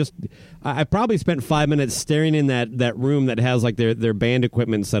I probably spent 5 minutes staring in that room that has like their band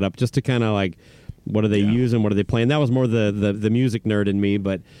equipment set up just to kind of like, what are they using? What are they playing? That was more the music nerd in me,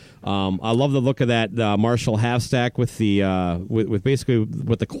 but I love the look of that Marshall half stack with the with basically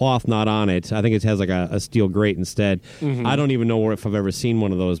with the cloth not on it. I think it has like a steel grate instead. Mm-hmm. I don't even know if I've ever seen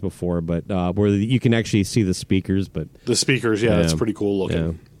one of those before, but where you can actually see the speakers. But the speakers, that's pretty cool looking.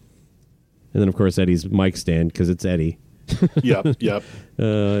 Yeah. And then of course Eddie's mic stand because it's Eddie. Yep. It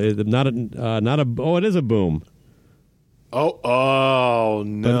is a boom. Oh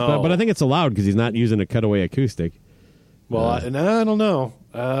no! But I think it's allowed because he's not using a cutaway acoustic. Well, I don't know.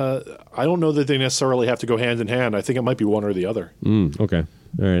 I don't know that they necessarily have to go hand in hand. I think it might be one or the other. Okay.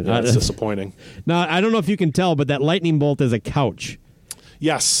 All right. That's disappointing. Now, I don't know if you can tell, but that lightning bolt is a couch.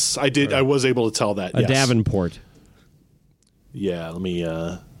 Yes, I did. I was able to tell that. A Davenport. Yeah, let me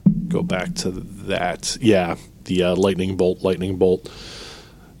go back to that. Yeah, the lightning bolt.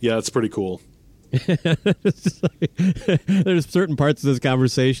 Yeah, it's pretty cool. There's certain parts of this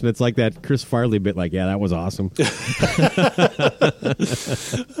conversation. It's like that Chris Farley bit. Like, yeah, that was awesome.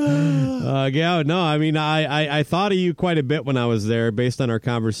 Yeah, no, I mean, I thought of you quite a bit when I was there, based on our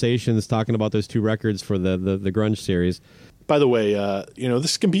conversations talking about those 2 records for the grunge series. By the way,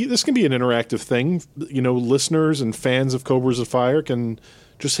 this can be an interactive thing. Listeners and fans of Cobras of Fire can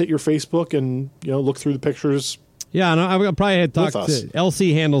just hit your Facebook and look through the pictures. Yeah, and I probably had talked to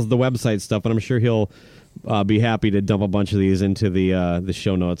LC handles the website stuff, and I'm sure he'll be happy to dump a bunch of these into the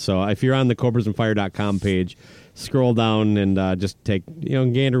show notes. So if you're on the CobrasandFire.com page, scroll down and just take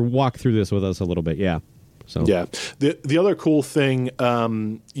gander, walk through this with us a little bit. Yeah. So yeah, the other cool thing,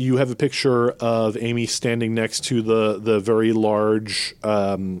 you have a picture of Amy standing next to the very large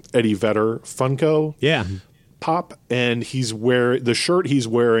Eddie Vedder Funko. Yeah. Pop, and the shirt he's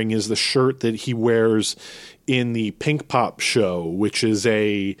wearing is the shirt that he wears in the Pink Pop show, which is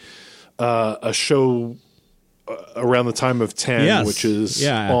a show around the time of 10, yes. which is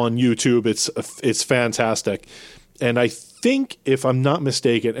on YouTube. It's fantastic, and I think, if I'm not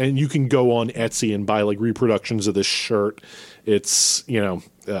mistaken, and you can go on Etsy and buy like reproductions of this shirt. It's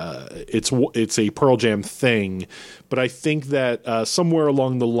it's a Pearl Jam thing, but I think that somewhere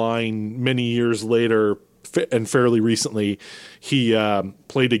along the line, many years later and fairly recently, he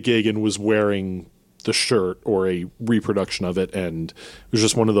played a gig and was wearing the shirt or a reproduction of it, and it was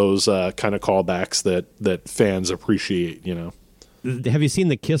just one of those kind of callbacks that fans appreciate. Have you seen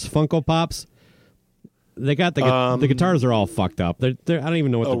the Kiss Funko Pops? They got the guitars are all fucked up. They're I don't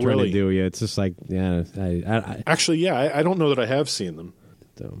even know what they're trying to do. Yeah, it's just like Actually, I don't know that I have seen them.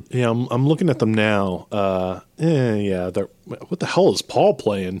 So. Yeah, I'm looking at them now. What the hell is Paul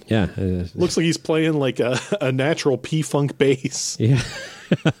playing? Yeah, looks like he's playing like a natural P-Funk bass. Yeah.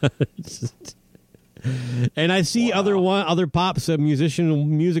 And I see other pops,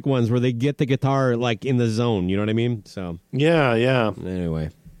 music ones where they get the guitar like in the zone. You know what I mean? So yeah.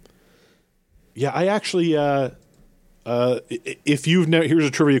 Anyway, yeah, I actually, if you've never, here's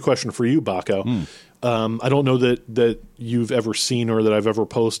a trivia question for you, Baco. I don't know that you've ever seen or that I've ever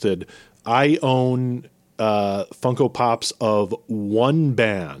posted. I own Funko Pops of one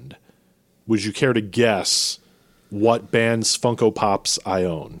band. Would you care to guess what band's Funko Pops I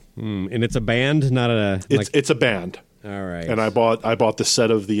own? And it's a band, not a... It's a band. All right. And I bought the set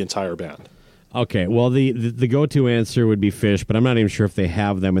of the entire band. Okay, well, the go-to answer would be Fish, but I'm not even sure if they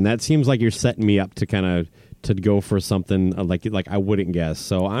have them, and that seems like you're setting me up to kind of to go for something like I wouldn't guess.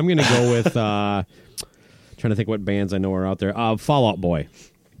 So I'm going to go with... trying to think what bands I know are out there. Fall Out Boy.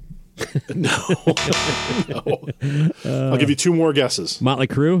 No. I'll give you 2 more guesses. Motley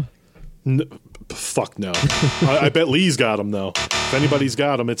Crue? Fuck no. I bet Lee's got them, though. If anybody's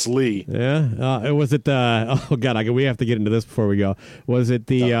got them, it's Lee. Yeah? Was it oh, God, we have to get into this before we go. Was it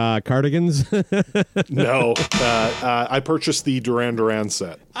the Cardigans? No. I purchased the Duran Duran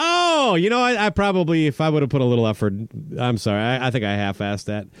set. Oh, I probably, if I would have put a little effort, I'm sorry, I think I half-assed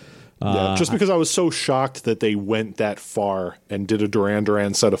that. Yeah, just because I was so shocked that they went that far and did a Duran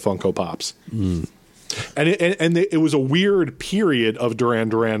Duran set of Funko Pops. And it was a weird period of Duran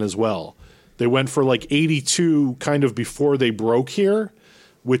Duran as well. They went for like 82 kind of before they broke here,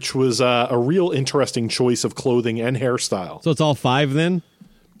 which was a real interesting choice of clothing and hairstyle. So it's all 5 then?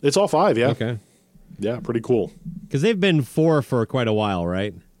 It's all 5, yeah. Okay. Yeah, pretty cool. Because they've been 4 for quite a while,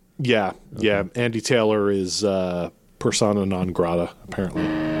 right? Yeah, okay. Yeah. Andy Taylor is persona non grata, apparently.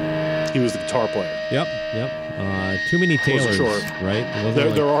 He was the guitar player. Yep. Too many Taylors, right?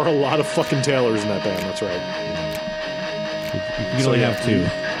 There are a lot of fucking Taylors in that band, that's right. You can only have 2.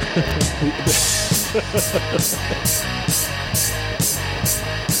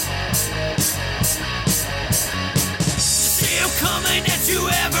 Still coming at you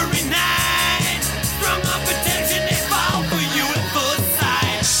every night. Sprung up attention, they fall for you at first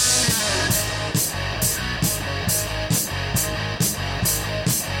sight.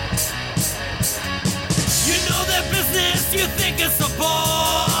 You know their business, you think it's a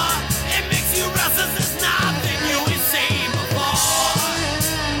bore. It makes you restless, it's nothing you ain't seen before.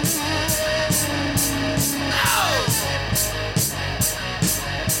 No!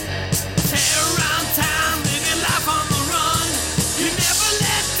 Tear around town, living life on the run. You never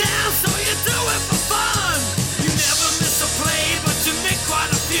let down, so you do it for fun. You never miss a play, but you make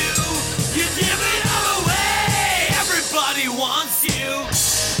quite a few. You give it all away, everybody you.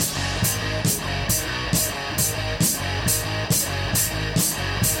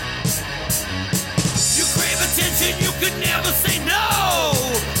 You crave attention, you could never say no.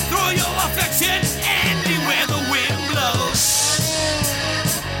 Throw your affection anywhere the wind blows.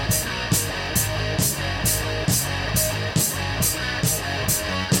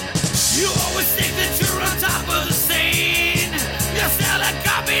 You always think that you're on top of the scene. You sell a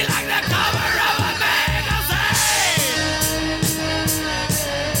copy like the cover of a magazine.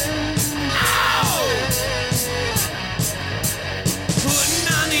 Ow! Putting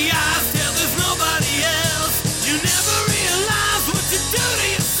on the eyes till there's nobody else. You never realize what you do to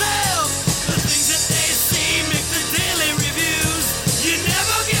yourself. The things that they see make the daily reviews. You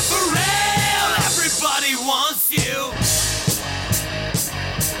never get for real. Everybody wants you.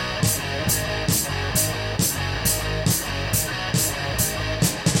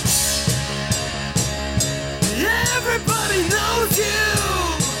 Everybody knows you.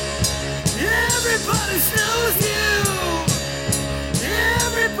 Everybody knows you.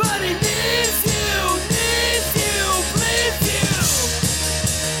 Everybody needs you, please you.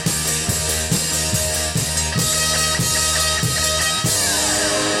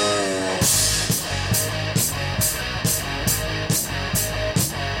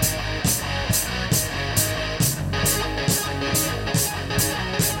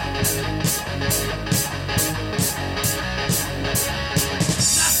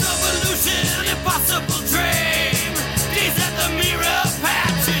 That's evolution, impossible dream. Gaze at the mirror,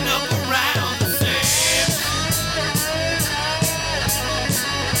 patching up around the same.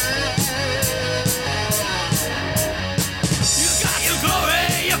 You got your glory,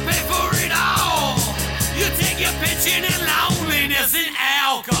 you pay for it all. You take your pension and loneliness and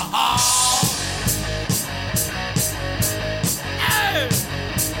alcohol. Hey!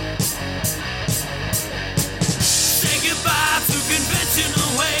 Say goodbye to conventional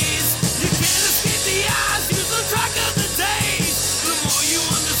ways. You can't escape the eyes, use the track of the days. The more you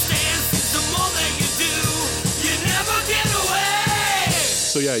understand, since the more that you do, you never get away.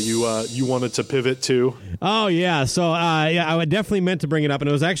 So yeah, you wanted to pivot to Oh, yeah. So, I definitely meant to bring it up, and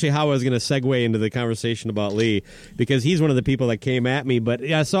it was actually how I was going to segue into the conversation about Lee, because he's one of the people that came at me. But,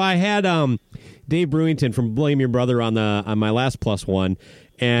 yeah, so I had Dave Brewington from Blame Your Brother on my last Plus One,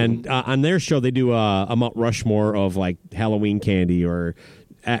 and on their show they do a Mount Rushmore of, like, Halloween candy or,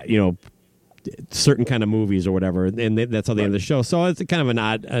 certain kind of movies or whatever, and that's how they end the show. So it's kind of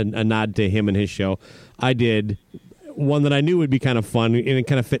a nod to him and his show. I did one that I knew would be kind of fun, and it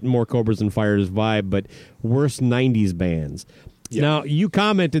kind of fit more Cobras and Fires vibe, but worst 90s bands. Yeah. Now, you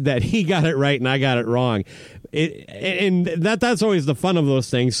commented that he got it right and I got it wrong. And that's always the fun of those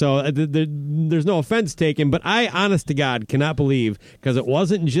things, so there's no offense taken, but I, honest to God, cannot believe, because it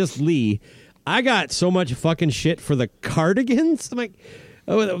wasn't just Lee, I got so much fucking shit for the Cardigans. I'm like,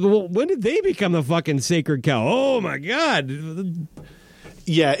 well, when did they become the fucking sacred cow? Oh, my God.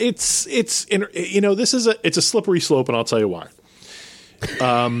 Yeah, it's this is a slippery slope, and I'll tell you why.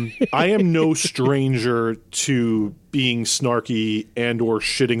 I am no stranger to being snarky and or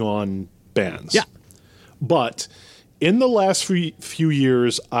shitting on bands. Yeah, but in the last few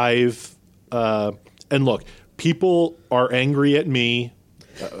years, I've and look, people are angry at me.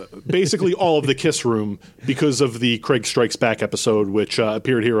 Basically, all of the Kiss Room because of the Craig Strikes Back episode, which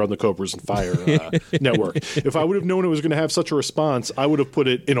appeared here on the Cobras and Fire network. If I would have known it was going to have such a response, I would have put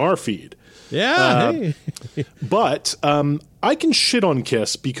it in our feed. Yeah. But I can shit on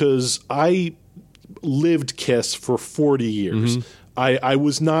Kiss because I lived Kiss for 40 years. Mm-hmm. I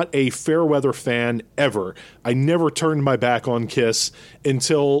was not a Fairweather fan ever. I never turned my back on Kiss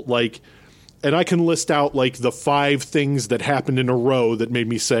until, like, and I can list out, like, the 5 things that happened in a row that made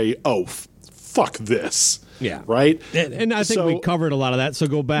me say, oh, fuck this. Yeah. Right? And I think we covered a lot of that, so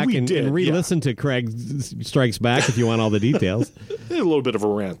go back and re-listen to Craig Strikes Back if you want all the details. There's a little bit of a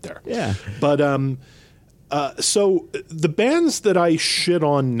rant there. Yeah. But so the bands that I shit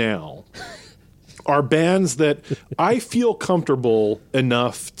on now are bands that I feel comfortable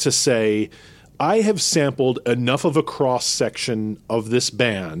enough to say I have sampled enough of a cross-section of this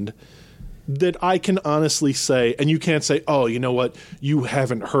band that I can honestly say, and you can't say, oh, you know what, you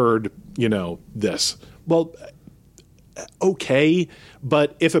haven't heard, this. Well, okay,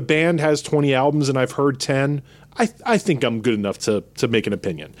 but if a band has 20 albums and I've heard 10, I think I'm good enough to make an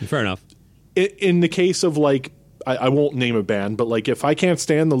opinion. Fair enough. In the case of, like, I won't name a band, but, like, if I can't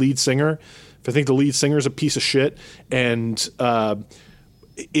stand the lead singer, if I think the lead singer is a piece of shit and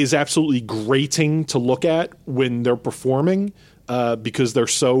is absolutely grating to look at when they're performing, because they're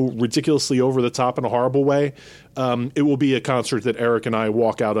so ridiculously over the top in a horrible way. It will be a concert that Eric and I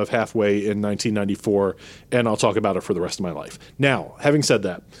walk out of halfway in 1994, and I'll talk about it for the rest of my life. Now, having said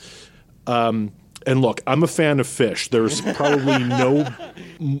that, and look, I'm a fan of Phish. There's probably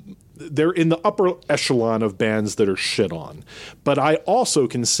they're in the upper echelon of bands that are shit on. But I also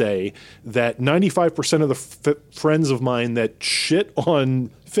can say that 95% of the friends of mine that shit on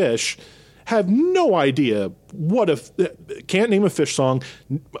Phish have no idea can't name a Phish song,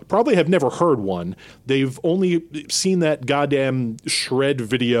 probably have never heard one. They've only seen that goddamn Shred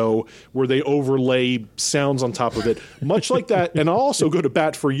video where they overlay sounds on top of it. Much like that, and I'll also go to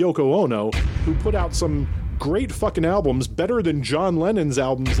bat for Yoko Ono, who put out some great fucking albums, better than John Lennon's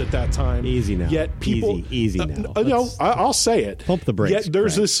albums at that time. Easy now. Yet people, easy now. I'll say it. Pump the brakes. Yet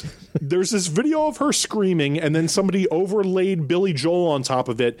there's this video of her screaming, and then somebody overlaid Billy Joel on top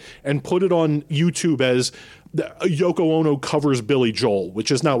of it and put it on YouTube as Yoko Ono covers Billy Joel,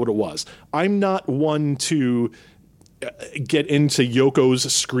 which is not what it was. I'm not one to get into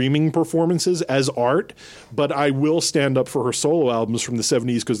Yoko's screaming performances as art, but I will stand up for her solo albums from the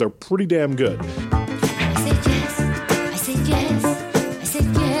 70s because they're pretty damn good.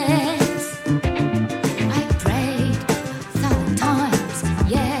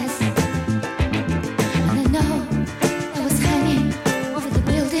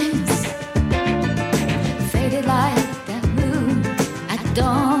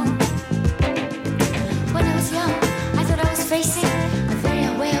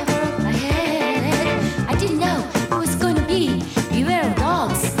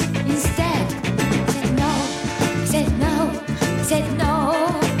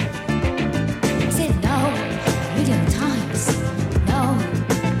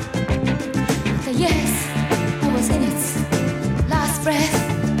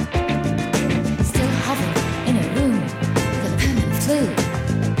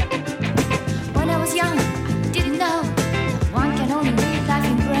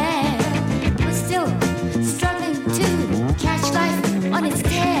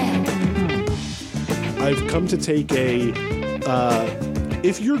 I've come to take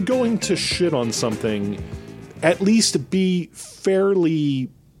if you're going to shit on something, at least be fairly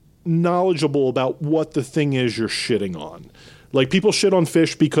knowledgeable about what the thing is you're shitting on. Like, people shit on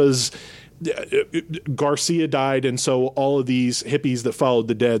Phish because Garcia died, and so all of these hippies that followed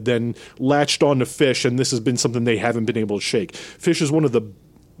the dead then latched on to Phish, and this has been something they haven't been able to shake. Phish is one of the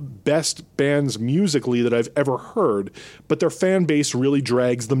best bands musically that I've ever heard, but their fan base really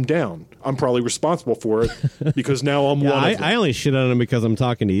drags them down. I'm probably responsible for it because now I'm one of them. I only shit on them because I'm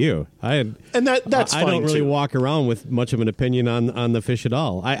talking to you. That's fine. I don't really too. Walk around with much of an opinion on the Phish at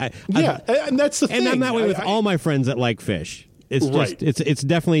all. And that's the thing. And I'm that way with all my friends that like Phish. It's just it's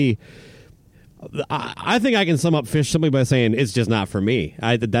definitely. I think I can sum up Phish simply by saying it's just not for me.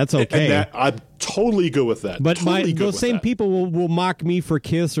 That's okay. And I'm totally good with that. But those same people will mock me for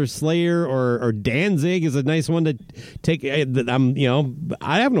Kiss or Slayer or Danzig is a nice one to take. I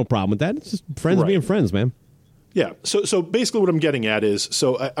have no problem with that. It's just friends being friends, man. Yeah. So basically, what I'm getting at is,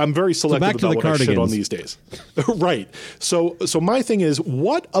 I'm very selective about what I shit on these days. Right. So my thing is,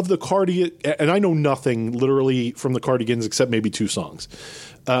 what of the Cardigans? And I know nothing literally from the Cardigans except maybe 2 songs.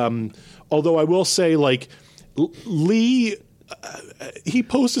 Although I will say, like, Lee, he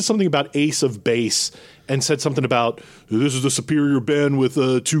posted something about Ace of Base and said something about, this is the superior band with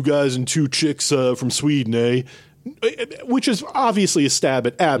 2 guys and 2 chicks from Sweden, eh? Which is obviously a stab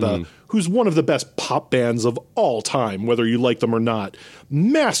at ABBA, who's one of the best pop bands of all time, whether you like them or not.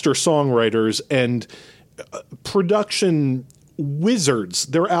 Master songwriters and production wizards.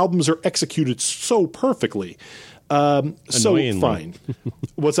 Their albums are executed so perfectly. So fine.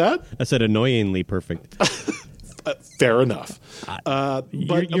 What's that? I said annoyingly perfect. Fair enough.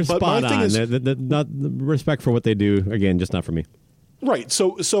 You're spot on. Not respect for what they do. Again, just not for me. Right.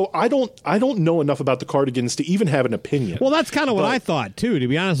 So I don't know enough about the Cardigans to even have an opinion. Well, that's kind of what I thought too. To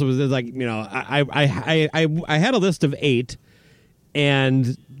be honest, it was like, I had a list of 8,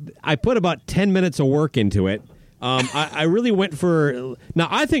 and I put about 10 minutes of work into it. I really went for... Now,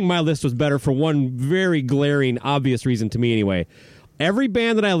 I think my list was better for one very glaring, obvious reason to me anyway. Every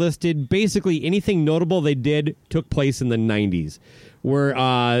band that I listed, basically anything notable they did took place in the 90s. Where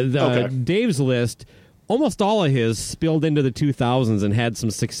Dave's list, almost all of his spilled into the 2000s and had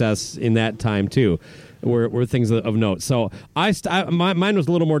some success in that time too, were things of note. So mine was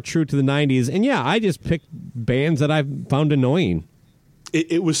a little more true to the 90s. And yeah, I just picked bands that I found annoying.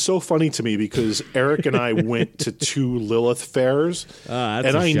 It was so funny to me because Eric and I went to 2 Lilith fairs, That's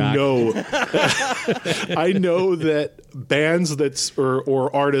and a I shock. know, I know that bands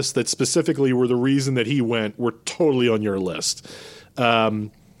or artists that specifically were the reason that he went were totally on your list,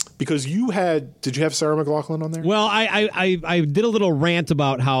 because did you have Sarah McLachlan on there? Well, I did a little rant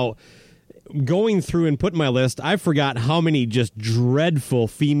about how going through and putting my list, I forgot how many just dreadful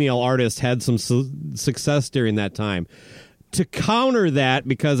female artists had some success during that time. To counter that,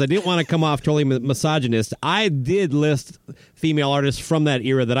 because I didn't want to come off totally misogynist, I did list female artists from that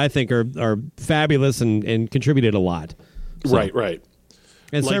era that I think are fabulous and contributed a lot. So, Right.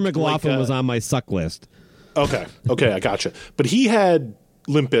 And Sarah McLachlan was on my suck list. Okay, I gotcha. But he had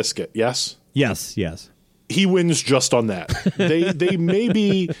Limp Bizkit, yes? Yes. He wins just on that. They may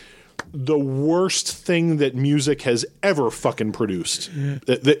be the worst thing that music has ever fucking produced.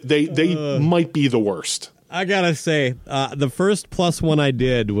 They might be the worst. I gotta say, the first plus one I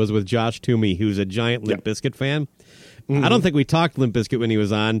did was with Josh Toomey, who's a giant Limp Bizkit fan. I don't think we talked Limp Bizkit when he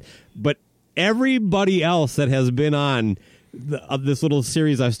was on, but everybody else that has been on this little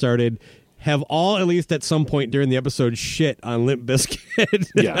series I've started have all, at least at some point during the episode, shit on Limp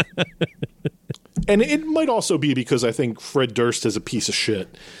Bizkit. Yeah. And it might also be because I think Fred Durst is a piece of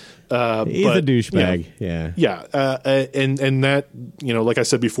shit. He's a douchebag. Yeah. And that, like I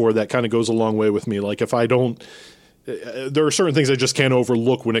said before, that kind of goes a long way with me. Like if I don't, there are certain things I just can't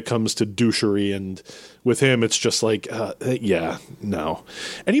overlook when it comes to douchery, and with him, it's just like, no.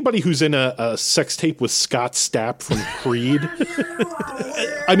 Anybody who's in a sex tape with Scott Stapp from Creed,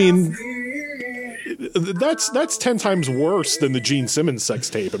 I mean, that's 10 times worse than the Gene Simmons sex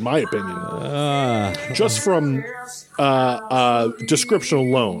tape, in my opinion. Just from description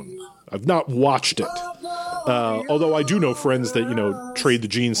alone. I've not watched it. Although I do know friends that, trade the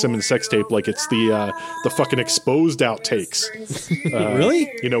Gene Simmons sex tape like it's the fucking Exposed outtakes.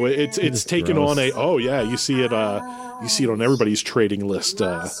 Really? It's taken gross. on you see it on everybody's trading list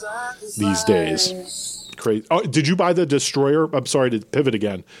these days. Crazy. Oh, did you buy the Destroyer? I'm sorry to pivot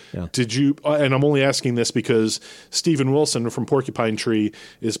again. Yeah. Did you? And I'm only asking this because Steven Wilson from Porcupine Tree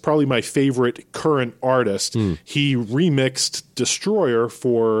is probably my favorite current artist. He remixed Destroyer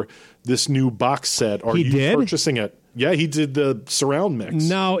for this new box set. Are you purchasing it? Yeah, he did the surround mix.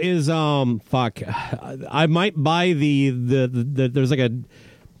 Now is I might buy the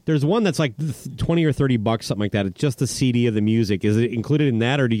there's one that's like $20 or $30, something like that. It's just the CD of the music. Is it included in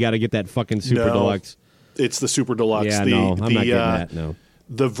that, or do you got to get that fucking super deluxe? It's the super deluxe. Yeah, no, I'm not getting that. No.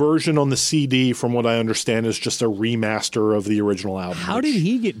 The version on the CD, from what I understand, is just a remaster of the original album. How did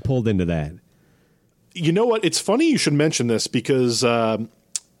he get pulled into that? You know what? It's funny you should mention this because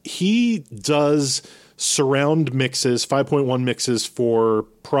he does surround mixes, 5.1 mixes for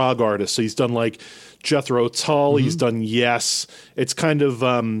prog artists. So he's done like Jethro Tull. He's done Yes. It's kind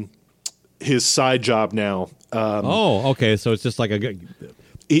of his side job now. Okay. So it's just like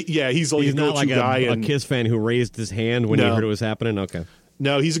he's like he's a not go-to like guy. a Kiss fan who raised his hand when he heard it was happening. Okay.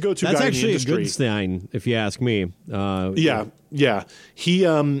 No, he's a go-to That's guy in the actually a industry. good sign, if you ask me. Yeah. He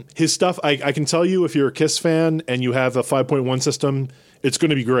his stuff. I can tell you, if you're a Kiss fan and you have a 5.1 system, it's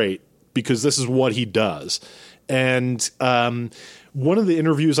going to be great because this is what he does. And one of the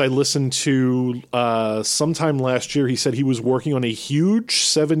interviews I listened to sometime last year, he said he was working on a huge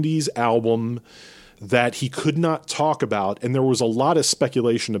 70s album that he could not talk about, and there was a lot of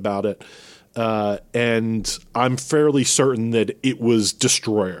speculation about it. And I'm fairly certain that it was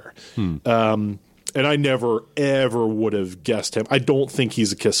Destroyer. And I never, ever would have guessed him. I don't think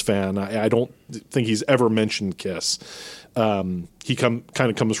he's a Kiss fan. I don't think he's ever mentioned Kiss. He kind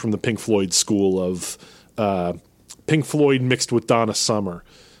of comes from the Pink Floyd school of Pink Floyd mixed with Donna Summer.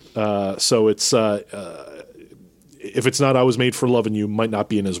 So it's if it's not I Was Made for Loving You, might not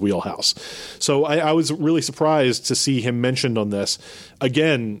be in his wheelhouse. So I was really surprised to see him mentioned on this.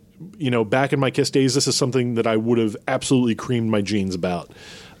 Again, back in my Kiss days, this is something that I would have absolutely creamed my jeans about.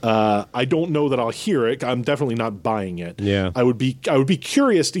 I don't know that I'll hear it. I'm definitely not buying it. Yeah. I would be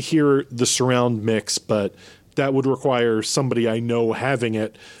curious to hear the surround mix, but that would require somebody I know having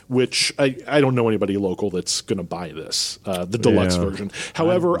it, which I don't know anybody local that's going to buy this, the deluxe version.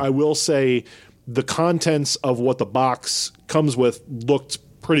 However, I will say the contents of what the box comes with looked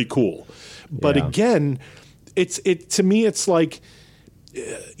pretty cool. But again, to me, it's like,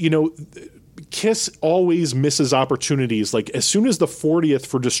 Kiss always misses opportunities. Like as soon as the 40th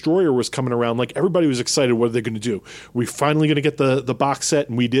for Destroyer was coming around, like everybody was excited. What are they going to do? We finally going to get the box set,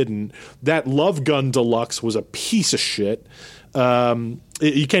 and we didn't. That Love Gun Deluxe was a piece of shit.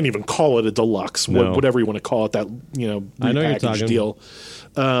 You can't even call it a deluxe, whatever you want to call it. That I know you're repackaged talking. deal.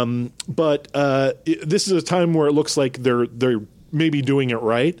 But this is a time where it looks like they're maybe doing it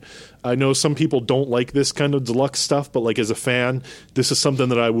right. I know some people don't like this kind of deluxe stuff, but like as a fan, this is something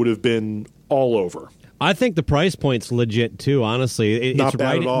that I would have been all over. I think the price point's legit too. Honestly, Not it's bad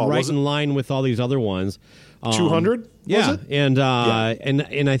right, at all. right Was it- in line with all these other ones. 200? Yeah, Was it?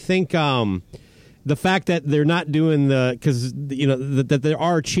 and I think the fact that they're not doing because that there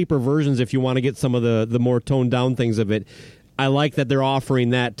are cheaper versions if you want to get some of the more toned down things of it. I like that they're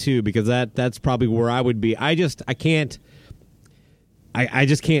offering that too, because that's probably where I would be. I can't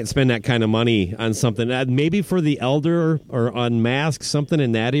spend that kind of money on something. Maybe for the Elder or Unmasked, something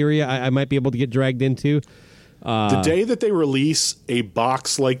in that area I might be able to get dragged into. The day that they release a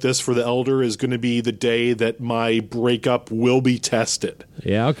box like this for the Elder is going to be the day that my breakup will be tested.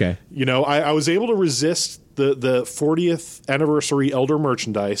 Yeah, okay. You know, I was able to resist the 40th anniversary Elder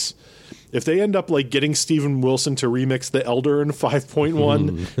merchandise. If they end up like getting Steven Wilson to remix the Elder in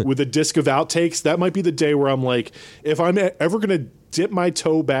 5.1 with a disc of outtakes, that might be the day where I'm like, if I'm ever going to dip my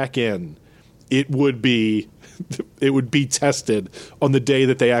toe back in, it would be tested on the day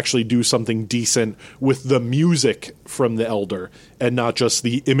that they actually do something decent with the music from the Elder and not just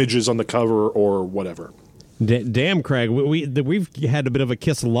the images on the cover or whatever. Damn, Craig, we've had a bit of a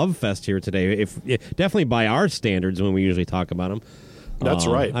Kiss love fest here today. Definitely by our standards when we usually talk about them. That's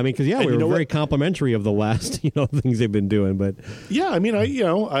right. I mean, because And we you were know very what? complimentary of the last things they've been doing, but Yeah, I mean,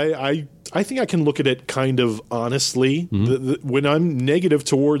 I think I can look at it kind of honestly. When I'm negative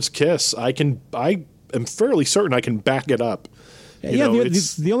towards Kiss, I am fairly certain I can back it up.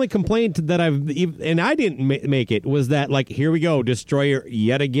 The only complaint that and I didn't make it was that, like, here we go, Destroyer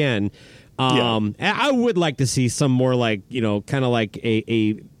yet again. I would like to see some more, like, kind of like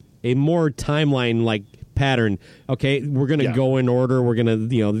a more timeline like pattern. Okay, we're going to go in order. We're going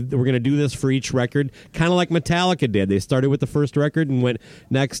to do this for each record, kind of like Metallica did. They started with the first record and went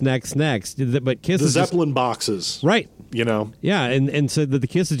next. But Kiss The is Zeppelin boxes, right. Yeah, and so the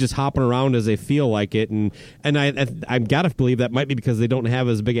Kiss is just hopping around as they feel like it, and I've got to believe that might be because they don't have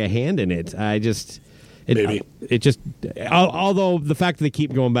as big a hand in it. Maybe it just, although the fact that they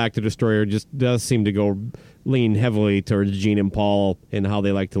keep going back to Destroyer just does seem to lean heavily towards Gene and Paul and how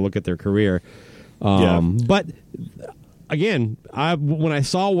they like to look at their career. But again, when I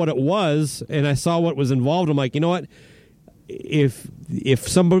saw what it was and I saw what was involved, I'm like, you know what? If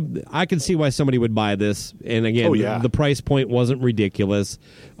somebody, I can see why somebody would buy this. And again, the price point wasn't ridiculous.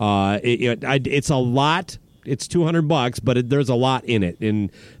 It's a lot. It's $200, but there's a lot in it.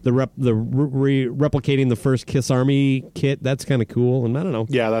 And replicating the first Kiss Army kit, that's kind of cool. And I don't know.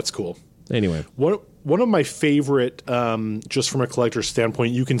 Yeah, that's cool. Anyway, one of my favorite, just from a collector's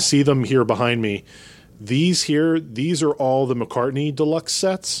standpoint, you can see them here behind me. These are all the McCartney deluxe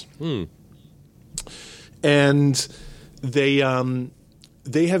sets, and they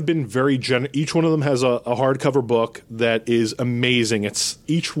have been very generous. Each one of them has a hardcover book that is amazing. It's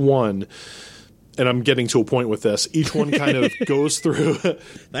each one. And I'm getting to a point with this. Each one kind of goes through.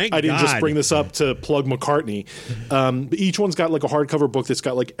 I didn't just bring this up to plug McCartney. But each one's got like a hardcover book that's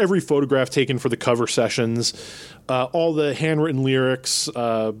got like every photograph taken for the cover sessions, all the handwritten lyrics,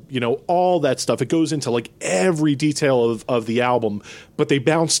 all that stuff. It goes into like every detail of the album, but they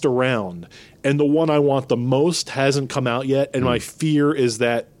bounced around. And the one I want the most hasn't come out yet, and my fear is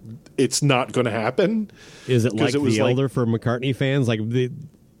that it's not going to happen. Is it like the Elder for McCartney fans? Like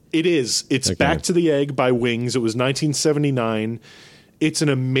It is. It's okay. Back to the Egg by Wings. It was 1979. It's an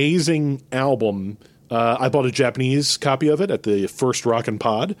amazing album. I bought a Japanese copy of it at the first Rockin'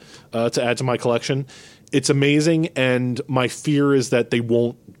 Pod to add to my collection. It's amazing, and my fear is that they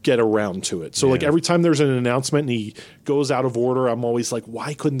won't get around to it. So, like, every time there's an announcement and he goes out of order, I'm always like,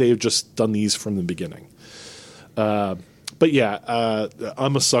 why couldn't they have just done these from the beginning? But yeah,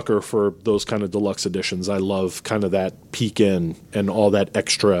 I'm a sucker for those kind of deluxe editions. I love kind of that peek in and all that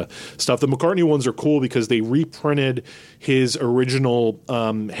extra stuff. The McCartney ones are cool because they reprinted his original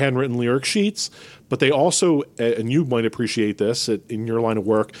handwritten lyric sheets, but they also, and you might appreciate this in your line of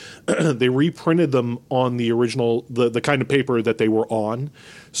work, they reprinted them on the original, the kind of paper that they were on.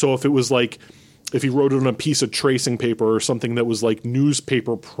 So if it was like, if he wrote it on a piece of tracing paper or something that was like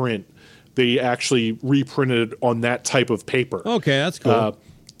newspaper print, they actually reprinted it on that type of paper. Okay, that's cool.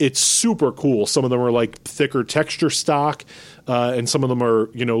 It's super cool. Some of them are like thicker texture stock, and some of them are,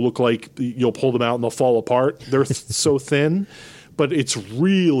 look like you'll pull them out and they'll fall apart. They're so thin, but it's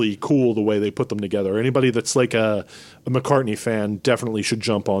really cool the way they put them together. Anybody that's like a McCartney fan definitely should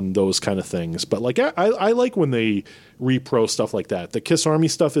jump on those kind of things. But like I like when they repro stuff like that. The Kiss Army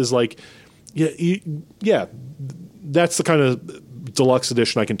stuff is like, yeah, that's the kind of deluxe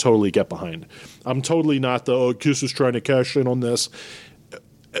edition I can totally get behind. I'm totally not Kiss is trying to cash in on this.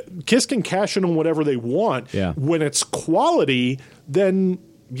 Kiss can cash in on whatever they want. Yeah. When it's quality, then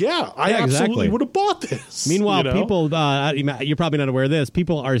I absolutely exactly. would have bought this. Meanwhile, you know? people, you're probably not aware of this,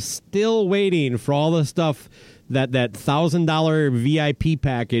 people are still waiting for all the stuff, that $1,000 VIP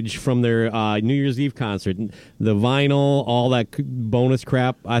package from their New Year's Eve concert, the vinyl, all that bonus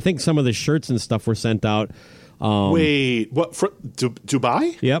crap. I think some of the shirts and stuff were sent out. Wait, what? For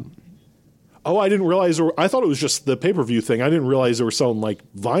Dubai? Yep. Oh, I didn't realize. I thought it was just the pay-per-view thing. I didn't realize they were selling like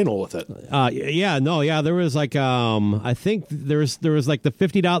vinyl with it. There was like I think there was like the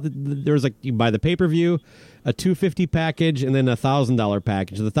 $50. There was like you buy the pay-per-view, a $250 package, and then a $1,000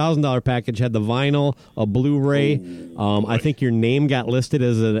 package. The $1,000 package had the vinyl, a Blu-ray. I think your name got listed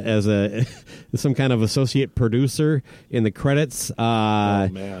as a some kind of associate producer in the credits. Oh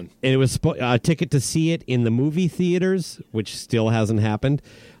man! And it was a ticket to see it in the movie theaters, which still hasn't happened.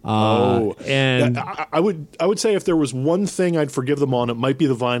 And I would say if there was one thing I'd forgive them on, it might be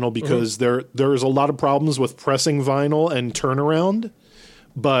the vinyl, because there is a lot of problems with pressing vinyl and turnaround.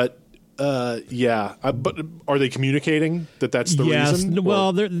 But but are they communicating that that's the reason? Yes.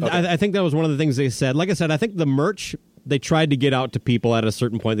 Well, I think that was one of the things they said. Like I said, I think the merch, they tried to get out to people at a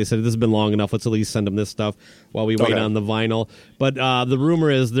certain point. They said, this has been long enough. Let's at least send them this stuff while we wait on the vinyl. But the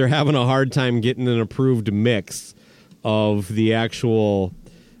rumor is they're having a hard time getting an approved mix of the actual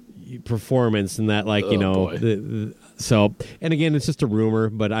performance, and that, like, so, and again, it's just a rumor,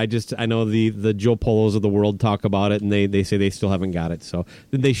 but I know the Joe Polos of the world talk about it, and they say they still haven't got it. So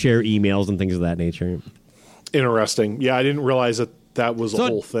they share emails and things of that nature. Interesting. Yeah, I didn't realize that was a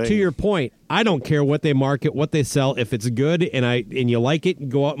whole thing. To your point, I don't care what they market, what they sell. If it's good and you like it,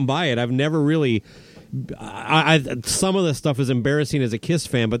 go out and buy it. I've never really. Some of the stuff is embarrassing as a Kiss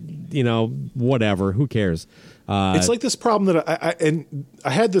fan, but whatever. Who cares? It's like this problem that I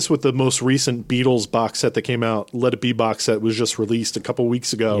had this with the most recent Beatles box set that came out. Let It Be box set was just released a couple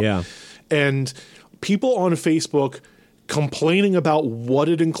weeks ago. Yeah, and people on Facebook complaining about what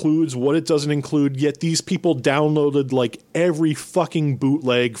it includes, what it doesn't include. Yet these people downloaded like every fucking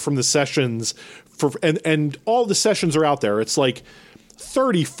bootleg from the sessions and all the sessions are out there. It's like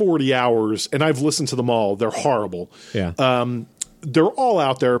 30, 40 hours, and I've listened to them all. They're horrible. Yeah. They're all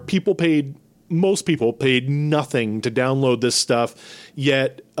out there. Most people paid nothing to download this stuff,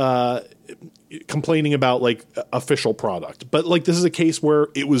 yet complaining about like official product. But like, this is a case where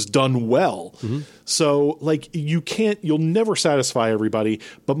it was done well. Mm-hmm. So like, you'll never satisfy everybody.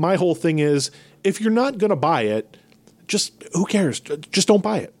 But my whole thing is, if you're not going to buy it, just who cares? Just don't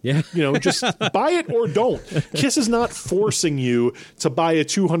buy it. Yeah. Just buy it or don't. Kiss is not forcing you to buy a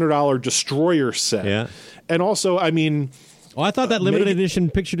 $200 Destroyer set. Yeah. And also, I mean, I thought that limited edition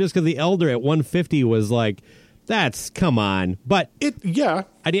picture disc of the Elder at $150 was like, come on. But I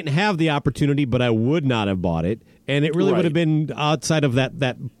didn't have the opportunity, but I would not have bought it. And it really would have been outside of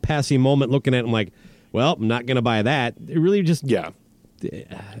that passing moment looking at it, I'm like, well, I'm not going to buy that. It really just,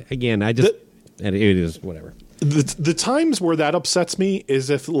 again, it is whatever. The times where that upsets me is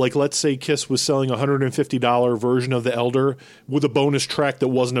if, like, let's say Kiss was selling a $150 version of the Elder with a bonus track that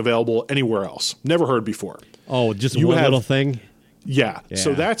wasn't available anywhere else. Never heard before. Oh, just one little thing? Yeah.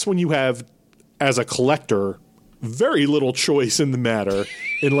 So that's when you have, as a collector, very little choice in the matter,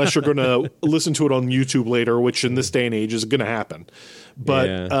 unless you're going to listen to it on YouTube later, which in this day and age is going to happen.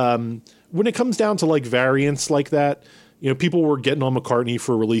 But when it comes down to, like, variants like that, people were getting on McCartney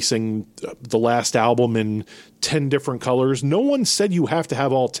for releasing the last album in 10 different colors. No one said you have to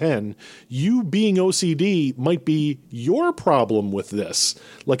have all 10. You being OCD might be your problem with this.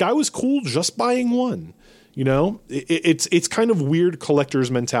 Like, I was cool just buying one. It's kind of weird collector's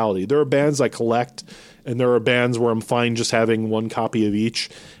mentality. There are bands I collect, and there are bands where I'm fine just having one copy of each.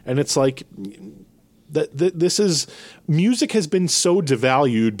 And it's like, music has been so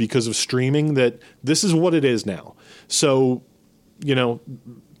devalued because of streaming that this is what it is now. So, live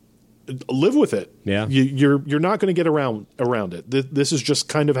with it. Yeah. You're not going to get around it. This is just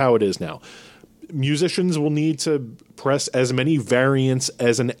kind of how it is now. Musicians will need to press as many variants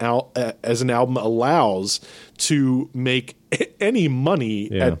as an album allows to make any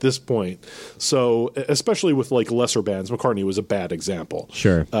money at this point. So, especially with like lesser bands, McCartney was a bad example.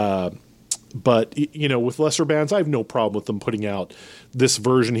 Sure. But, with lesser bands, I have no problem with them putting out this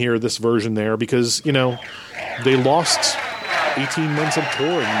version here, this version there, because, they lost 18 months of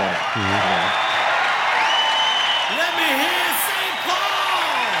touring money. Mm-hmm. Let me hear St.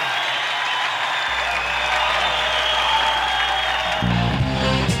 Paul!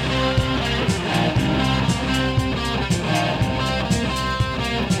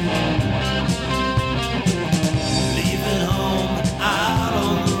 Leaving home out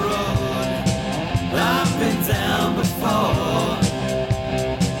on the road, I've been down before.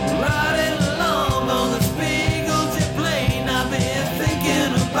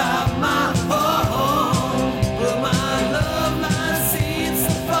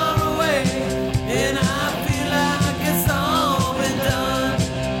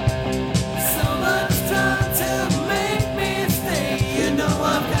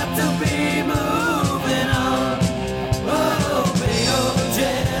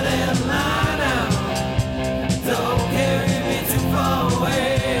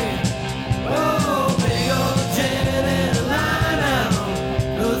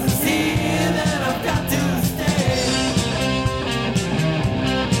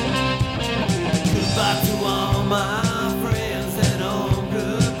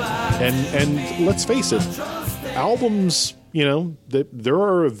 And let's face it, albums, there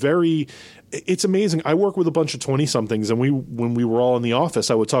are it's amazing. I work with a bunch of 20-somethings, and when we were all in the office,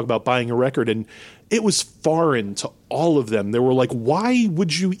 I would talk about buying a record, and it was foreign to all of them. They were like, why?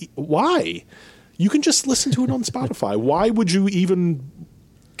 You can just listen to it on Spotify. Why would you even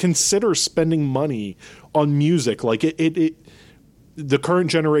consider spending money on music? Like the current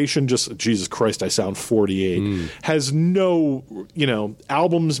generation just, Jesus Christ, I sound 48, has no,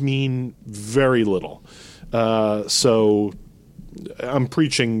 albums mean very little. So I'm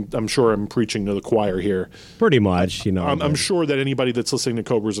sure I'm preaching to the choir here. Pretty much, I'm sure that anybody that's listening to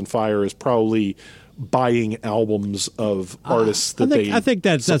Cobras and Fire is probably buying albums of artists I think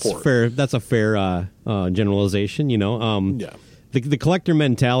that's support. fair. That's a fair generalization. Yeah. The collector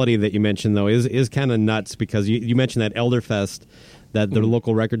mentality that you mentioned, though, is kind of nuts, because you mentioned that Elderfest that the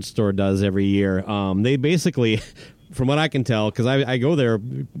local record store does every year. They basically, from what I can tell, because I go there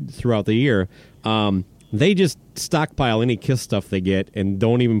throughout the year, they just stockpile any Kiss stuff they get and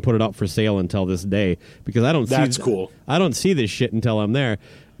don't even put it up for sale until this day, because that's cool. I don't see this shit until I'm there.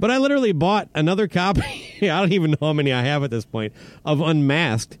 But I literally bought another copy. I don't even know how many I have at this point of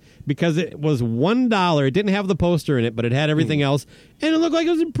Unmasked, because it was $1. It didn't have the poster in it, but it had everything else, and it looked like it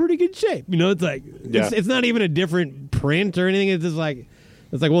was in pretty good shape. It's like it's not even a different print or anything. It's just like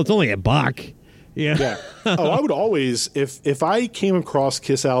well, it's only $1. Yeah. I would always, if I came across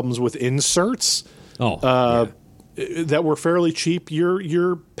Kiss albums with inserts, that were fairly cheap,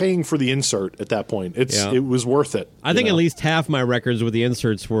 you're paying for the insert at that point. It was worth it. I think at least half my records with the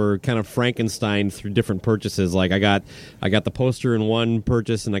inserts were kind of Frankenstein through different purchases. Like I got the poster in one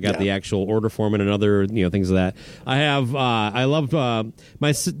purchase, and I got the actual order form in another. Things of that. I love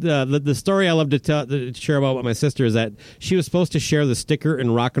the story I love to share about my sister is that she was supposed to share the sticker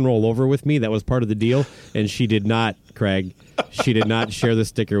and Rock and Roll Over with me. That was part of the deal, and she did not. Craig, she did not share the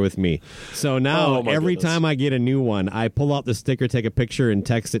sticker with me. So now every time I get a new one, I pull out the sticker, take a picture, and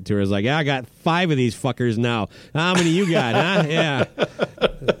text it to her. It's like, I got 5 of these fuckers now. How many you got, huh? Yeah.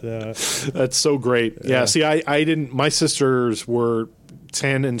 That's so great. Yeah, see, I didn't, my sisters were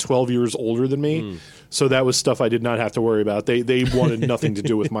 10 and 12 years older than me, so that was stuff I did not have to worry about. They wanted nothing to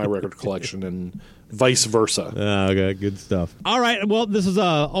do with my record collection, and vice versa. Okay, good stuff. All right, well, this is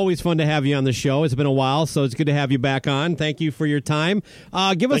always fun to have you on the show. It's been a while, so it's good to have you back on. Thank you for your time.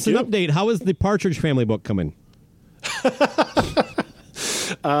 Give us an update. How is the Partridge Family book coming?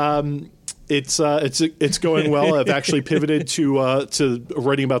 It's going well. I've actually pivoted to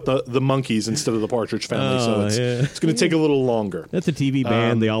writing about the Monkees instead of the Partridge Family, it's going to take a little longer. That's a TV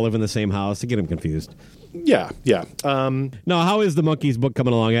band. They all live in the same house. To get them confused. Yeah. Now, how is the Monkees book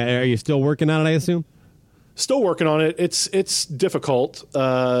coming along? Are you still working on it, I assume? Still working on it. It's difficult.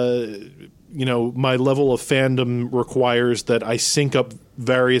 My level of fandom requires that I sync up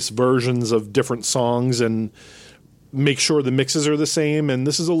various versions of different songs and make sure the mixes are the same. And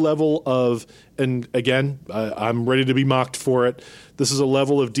this is a level of, and again, I'm ready to be mocked for it. This is a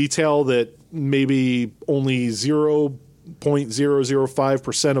level of detail that maybe only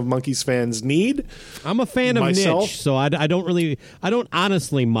 0.005% of Monkees fans need. I'm a fan of Niche, so I don't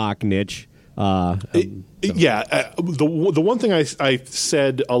honestly mock Niche. The one thing I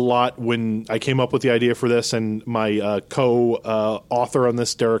said a lot when I came up with the idea for this, and my co-author on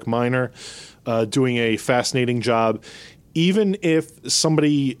this, Derek Miner, doing a fascinating job. Even if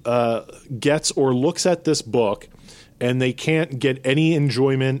somebody gets or looks at this book and they can't get any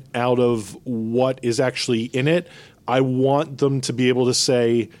enjoyment out of what is actually in it, I want them to be able to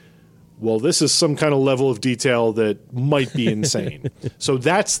say, well, this is some kind of level of detail that might be insane. So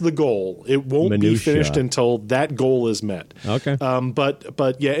that's the goal. It won't be finished until that goal is met. Okay.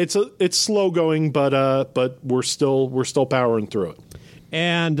 But yeah, it's slow going, but we're still powering through it.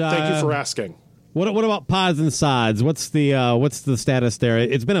 And thank you for asking. What about Pods and Sods? What's the status there?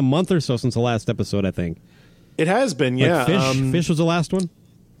 It's been a month or so since the last episode, I think. It has been, yeah. Fish was the last one?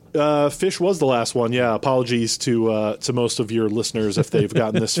 Fish was the last one, yeah. Apologies to most of your listeners if they've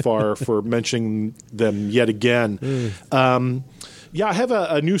gotten this far for mentioning them yet again. Yeah, I have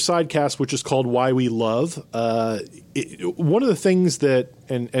a new sidecast which is called Why We Love. One of the things that,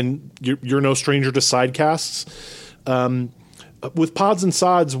 and you're no stranger to sidecasts, with Pods and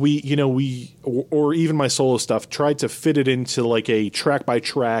Sods, we or even my solo stuff tried to fit it into like a track by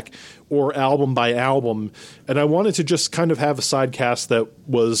track or album by album, and I wanted to just kind of have a sidecast that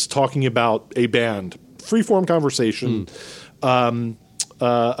was talking about a band, freeform conversation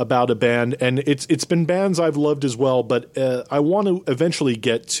about a band, and it's been bands I've loved as well, but I want to eventually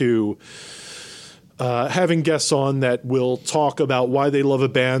get to having guests on that will talk about why they love a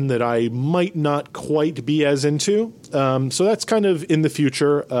band that I might not quite be as into. So that's kind of in the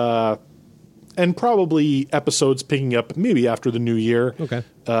future, and probably episodes picking up maybe after the new year. Okay.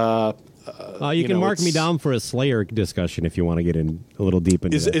 You can mark me down for a Slayer discussion if you want to get in a little deep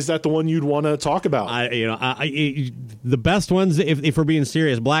into that. Is that the one you'd want to talk about? The best ones, if we're being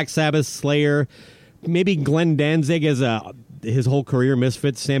serious, Black Sabbath, Slayer, maybe Glenn Danzig as his whole career,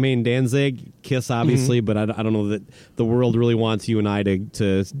 Misfits, Samhain, Danzig, Kiss, obviously, but I don't know that the world really wants you and I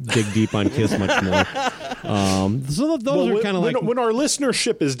to dig deep on Kiss much more. So those are kind of like... When our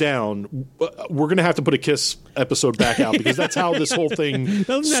listenership is down, we're going to have to put a Kiss episode back out, because that's how this whole thing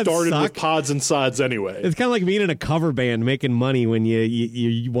started with Pods and Sods anyway. It's kind of like being in a cover band making money when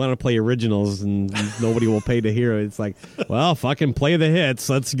you want to play originals and nobody will pay to hear it. It's like, well, fucking play the hits.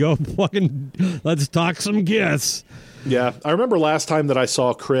 Let's go let's talk some Kiss. Yeah, I remember last time that I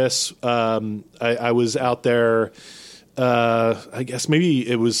saw Chris, I was out there, I guess maybe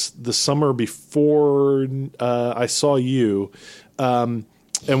it was the summer before I saw you, and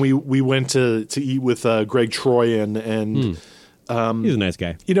we went to eat with Greg Troyan, and he's a nice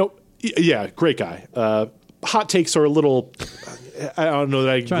guy. Yeah, great guy. Hot takes are a little... I don't know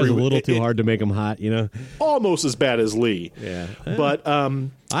that I tries agree a little too hard to make him hot, almost as bad as Lee. Yeah, but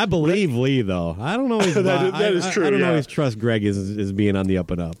I believe Lee though. I don't know. That is true. I don't always trust Greg is being on the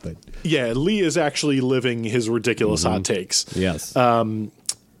up and up, but yeah, Lee is actually living his ridiculous hot takes. Yes, man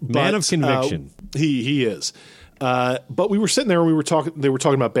of conviction. He is. But we were sitting there and we were talking. They were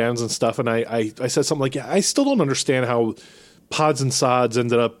talking about bands and stuff, and I said something like, I still don't understand how Pods and Sods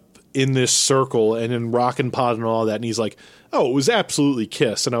ended up in this circle and in Rockin' Pod and all that. And he's like, oh, it was absolutely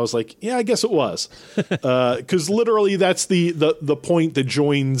Kiss. And I was like, yeah, I guess it was. Because literally that's the point that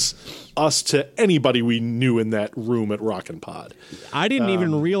joins us to anybody we knew in that room at Rockin' Pod. I didn't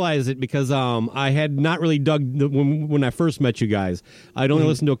even realize it because I had not really dug when I first met you guys. I'd only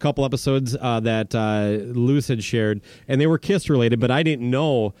listened to a couple episodes that Luce had shared, and they were Kiss related, but I didn't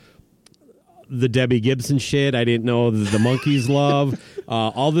know the Debbie Gibson shit. I didn't know the Monkees love,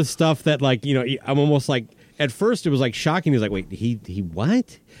 all this stuff that, like, I'm almost like, at first it was like shocking. He's like, wait, he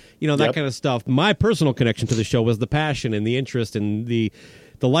what? That kind of stuff. My personal connection to the show was the passion and the interest and the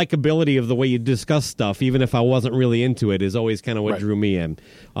likability of the way you discuss stuff, even if I wasn't really into it, is always kind of what drew me in.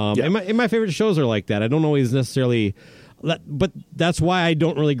 And my favorite shows are like that. I don't always necessarily, but that's why I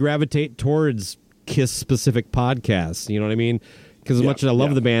don't really gravitate towards Kiss-specific podcasts. You know what I mean? Because as much as I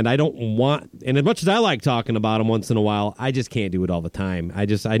love the band, I don't want, and as much as I like talking about them once in a while, I just can't do it all the time. I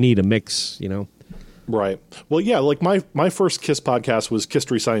need a mix, Right. Well, yeah, like my first Kiss podcast was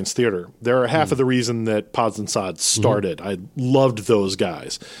History Science Theater. They're half of the reason that Pods and Sods started. I loved those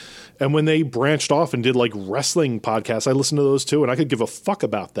guys. And when they branched off and did like wrestling podcasts, I listened to those too, and I could give a fuck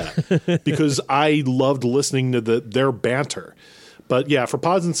about that because I loved listening to their banter. But yeah, for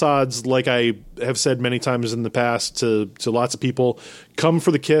Pods and Sods, like I have said many times in the past to lots of people, come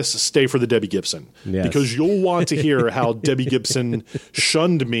for the Kiss, stay for the Debbie Gibson. Yes. Because you'll want to hear how Debbie Gibson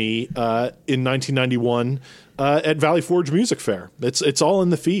shunned me in 1991 at Valley Forge Music Fair. It's all in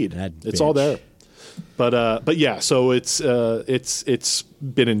the feed. It's all there. But yeah, so it's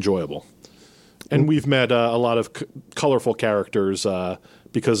been enjoyable. And we've met a lot of colorful characters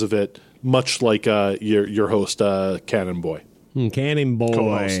because of it, much like your host, Cannon Boy. Cannon Boy.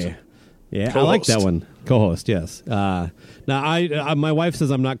 Co-host. Yeah, Co-host. I like that one. Co-host, yes. Now, my wife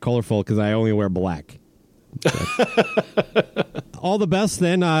says I'm not colorful because I only wear black. All the best,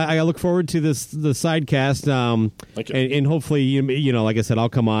 then. I look forward to the sidecast, and hopefully, like I said, I'll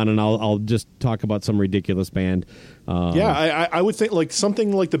come on and I'll just talk about some ridiculous band. I would think like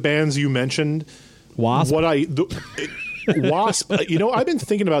something like the bands you mentioned. Wasp. Wasp. I've been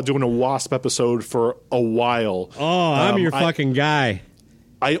thinking about doing a Wasp episode for a while. Oh, I'm your fucking guy.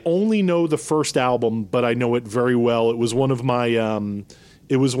 I only know the first album, but I know it very well. It was one of my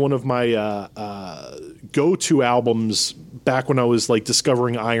go-to albums back when I was like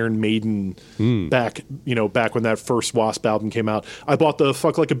discovering Iron Maiden. Back when that first Wasp album came out. I bought the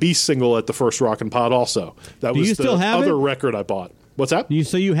 "Fuck Like a Beast" single at the first Rockin' Pod. Also, that was the other record I bought. What's that?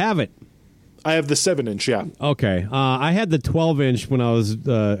 So you have it. I have the 7-inch, yeah. Okay. I had the 12-inch when I was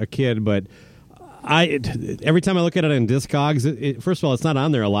a kid, but every time I look at it on Discogs, first of all, it's not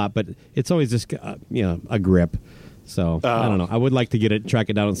on there a lot, but it's always just a grip. So I don't know. I would like to track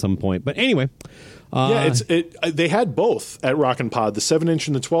it down at some point. But anyway. They had both at Rockin' Pod, the 7-inch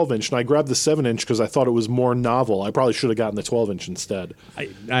and the 12-inch, and I grabbed the 7-inch because I thought it was more novel. I probably should have gotten the 12-inch instead. I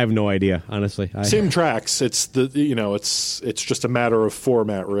have no idea, honestly. Same tracks. It's it's just a matter of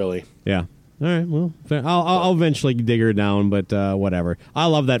format, really. Yeah. All right, well, fair. I'll eventually dig her down, but whatever. I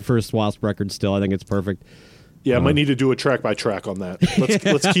love that first Wasp record still. I think it's perfect. Yeah, I might need to do a track by track on that.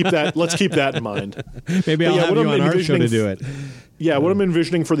 Let's keep that. Let's keep that in mind. Maybe I'll have you on our show to do it. Yeah, what I'm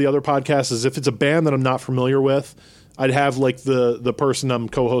envisioning for the other podcasts is if it's a band that I'm not familiar with, I'd have like the person I'm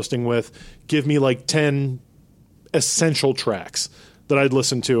co-hosting with give me like 10 essential tracks that I'd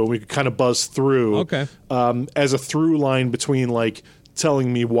listen to, and we could kind of buzz through as a through line between like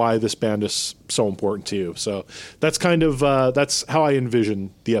telling me why this band is so important to you. So that's kind of that's how I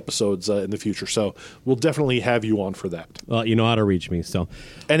envision the episodes in the future. So we'll definitely have you on for that. Well, you know how to reach me. So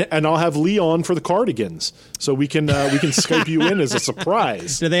and I'll have Lee on for the Cardigans, so we can Skype you in as a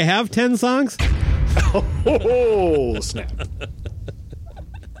surprise. Do they have 10 songs? Oh, snap.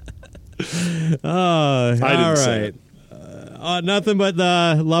 All right. Nothing but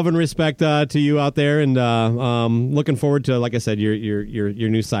love and respect to you out there, and looking forward to, like I said, your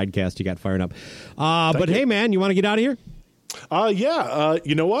new sidecast you got firing up. But hey, man, you want to get out of here? Yeah.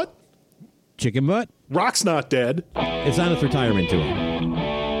 You know what? Chicken butt. Rock's not dead. It's on its retirement tour.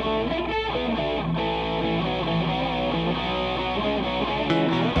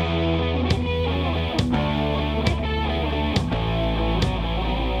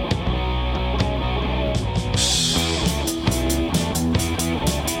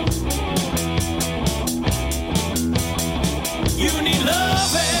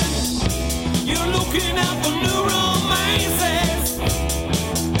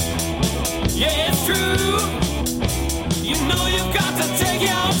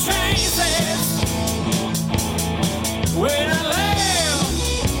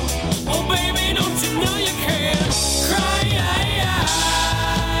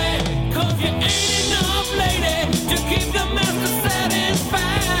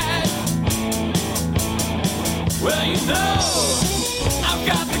 Well, you know, I've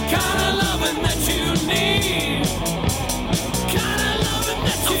got the kind of loving that you need. Kind of loving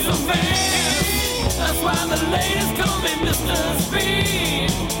that you so fast. That's why the ladies call me Mr. Speed.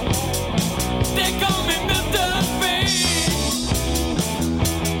 They call me Mr. Speed.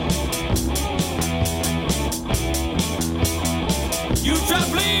 You try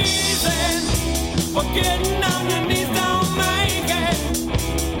pleasing, forgetting on your knees don't make it.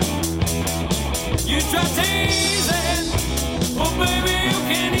 You try teasing, oh baby, you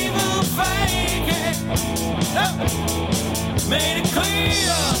can't even fake it. Oh, made it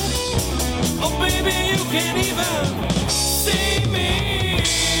clear, oh baby, you can't even see me.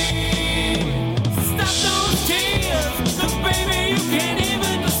 Stop those tears, 'cause baby, you can't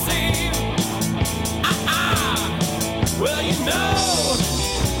even deceive. Well, you know,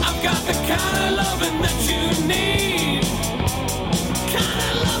 I've got the kind of loving that you need. Kind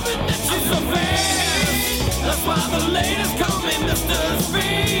of loving that you so fast. That's why the ladies call me Mr.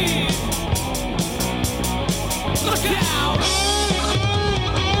 Speed. Look out!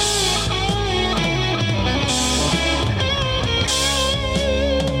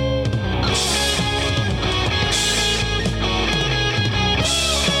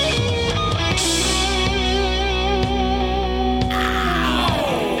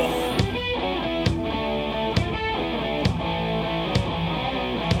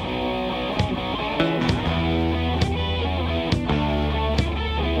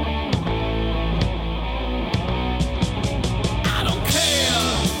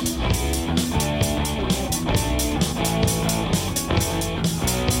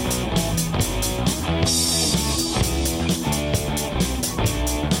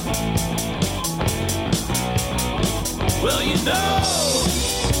 Well, you know,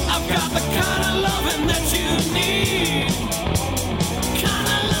 I've got the kind of loving that you need. Kind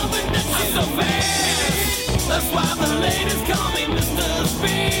of loving that you so fast. That's why the ladies call me Mr.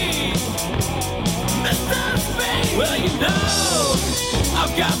 Speed. Mr. Speed. Well, you know,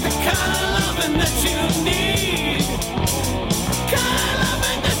 I've got the kind of loving that you need. Kind of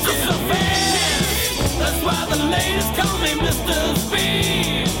loving that you so fast. That's why the ladies call me Mr.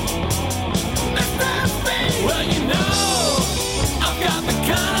 Speed. Mr. Speed. Well, you know, I've got the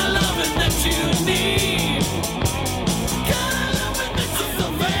kind of loving that you need. Kind of loving that you so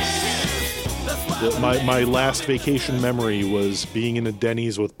fast. That's why My last vacation memory was being in a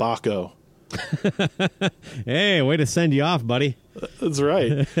Denny's with Baco. Hey, way to send you off, buddy. That's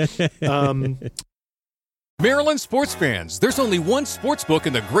right. Maryland sports fans, there's only one sports book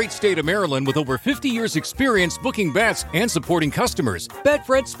in the great state of Maryland with over 50 years experience booking bets and supporting customers.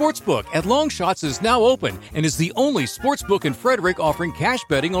 Betfred Sportsbook at Longshots is now open and is the only sports book in Frederick offering cash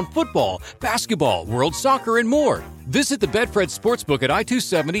betting on football, basketball, world soccer, and more. Visit the Betfred Sportsbook at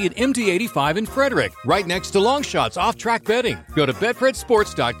I-270 and MD-85 in Frederick, right next to Longshots Off-Track Betting. Go to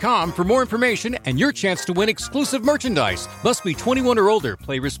betfredsports.com for more information and your chance to win exclusive merchandise. Must be 21 or older.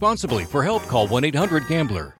 Play responsibly. For help, call 1-800-GAMBLER.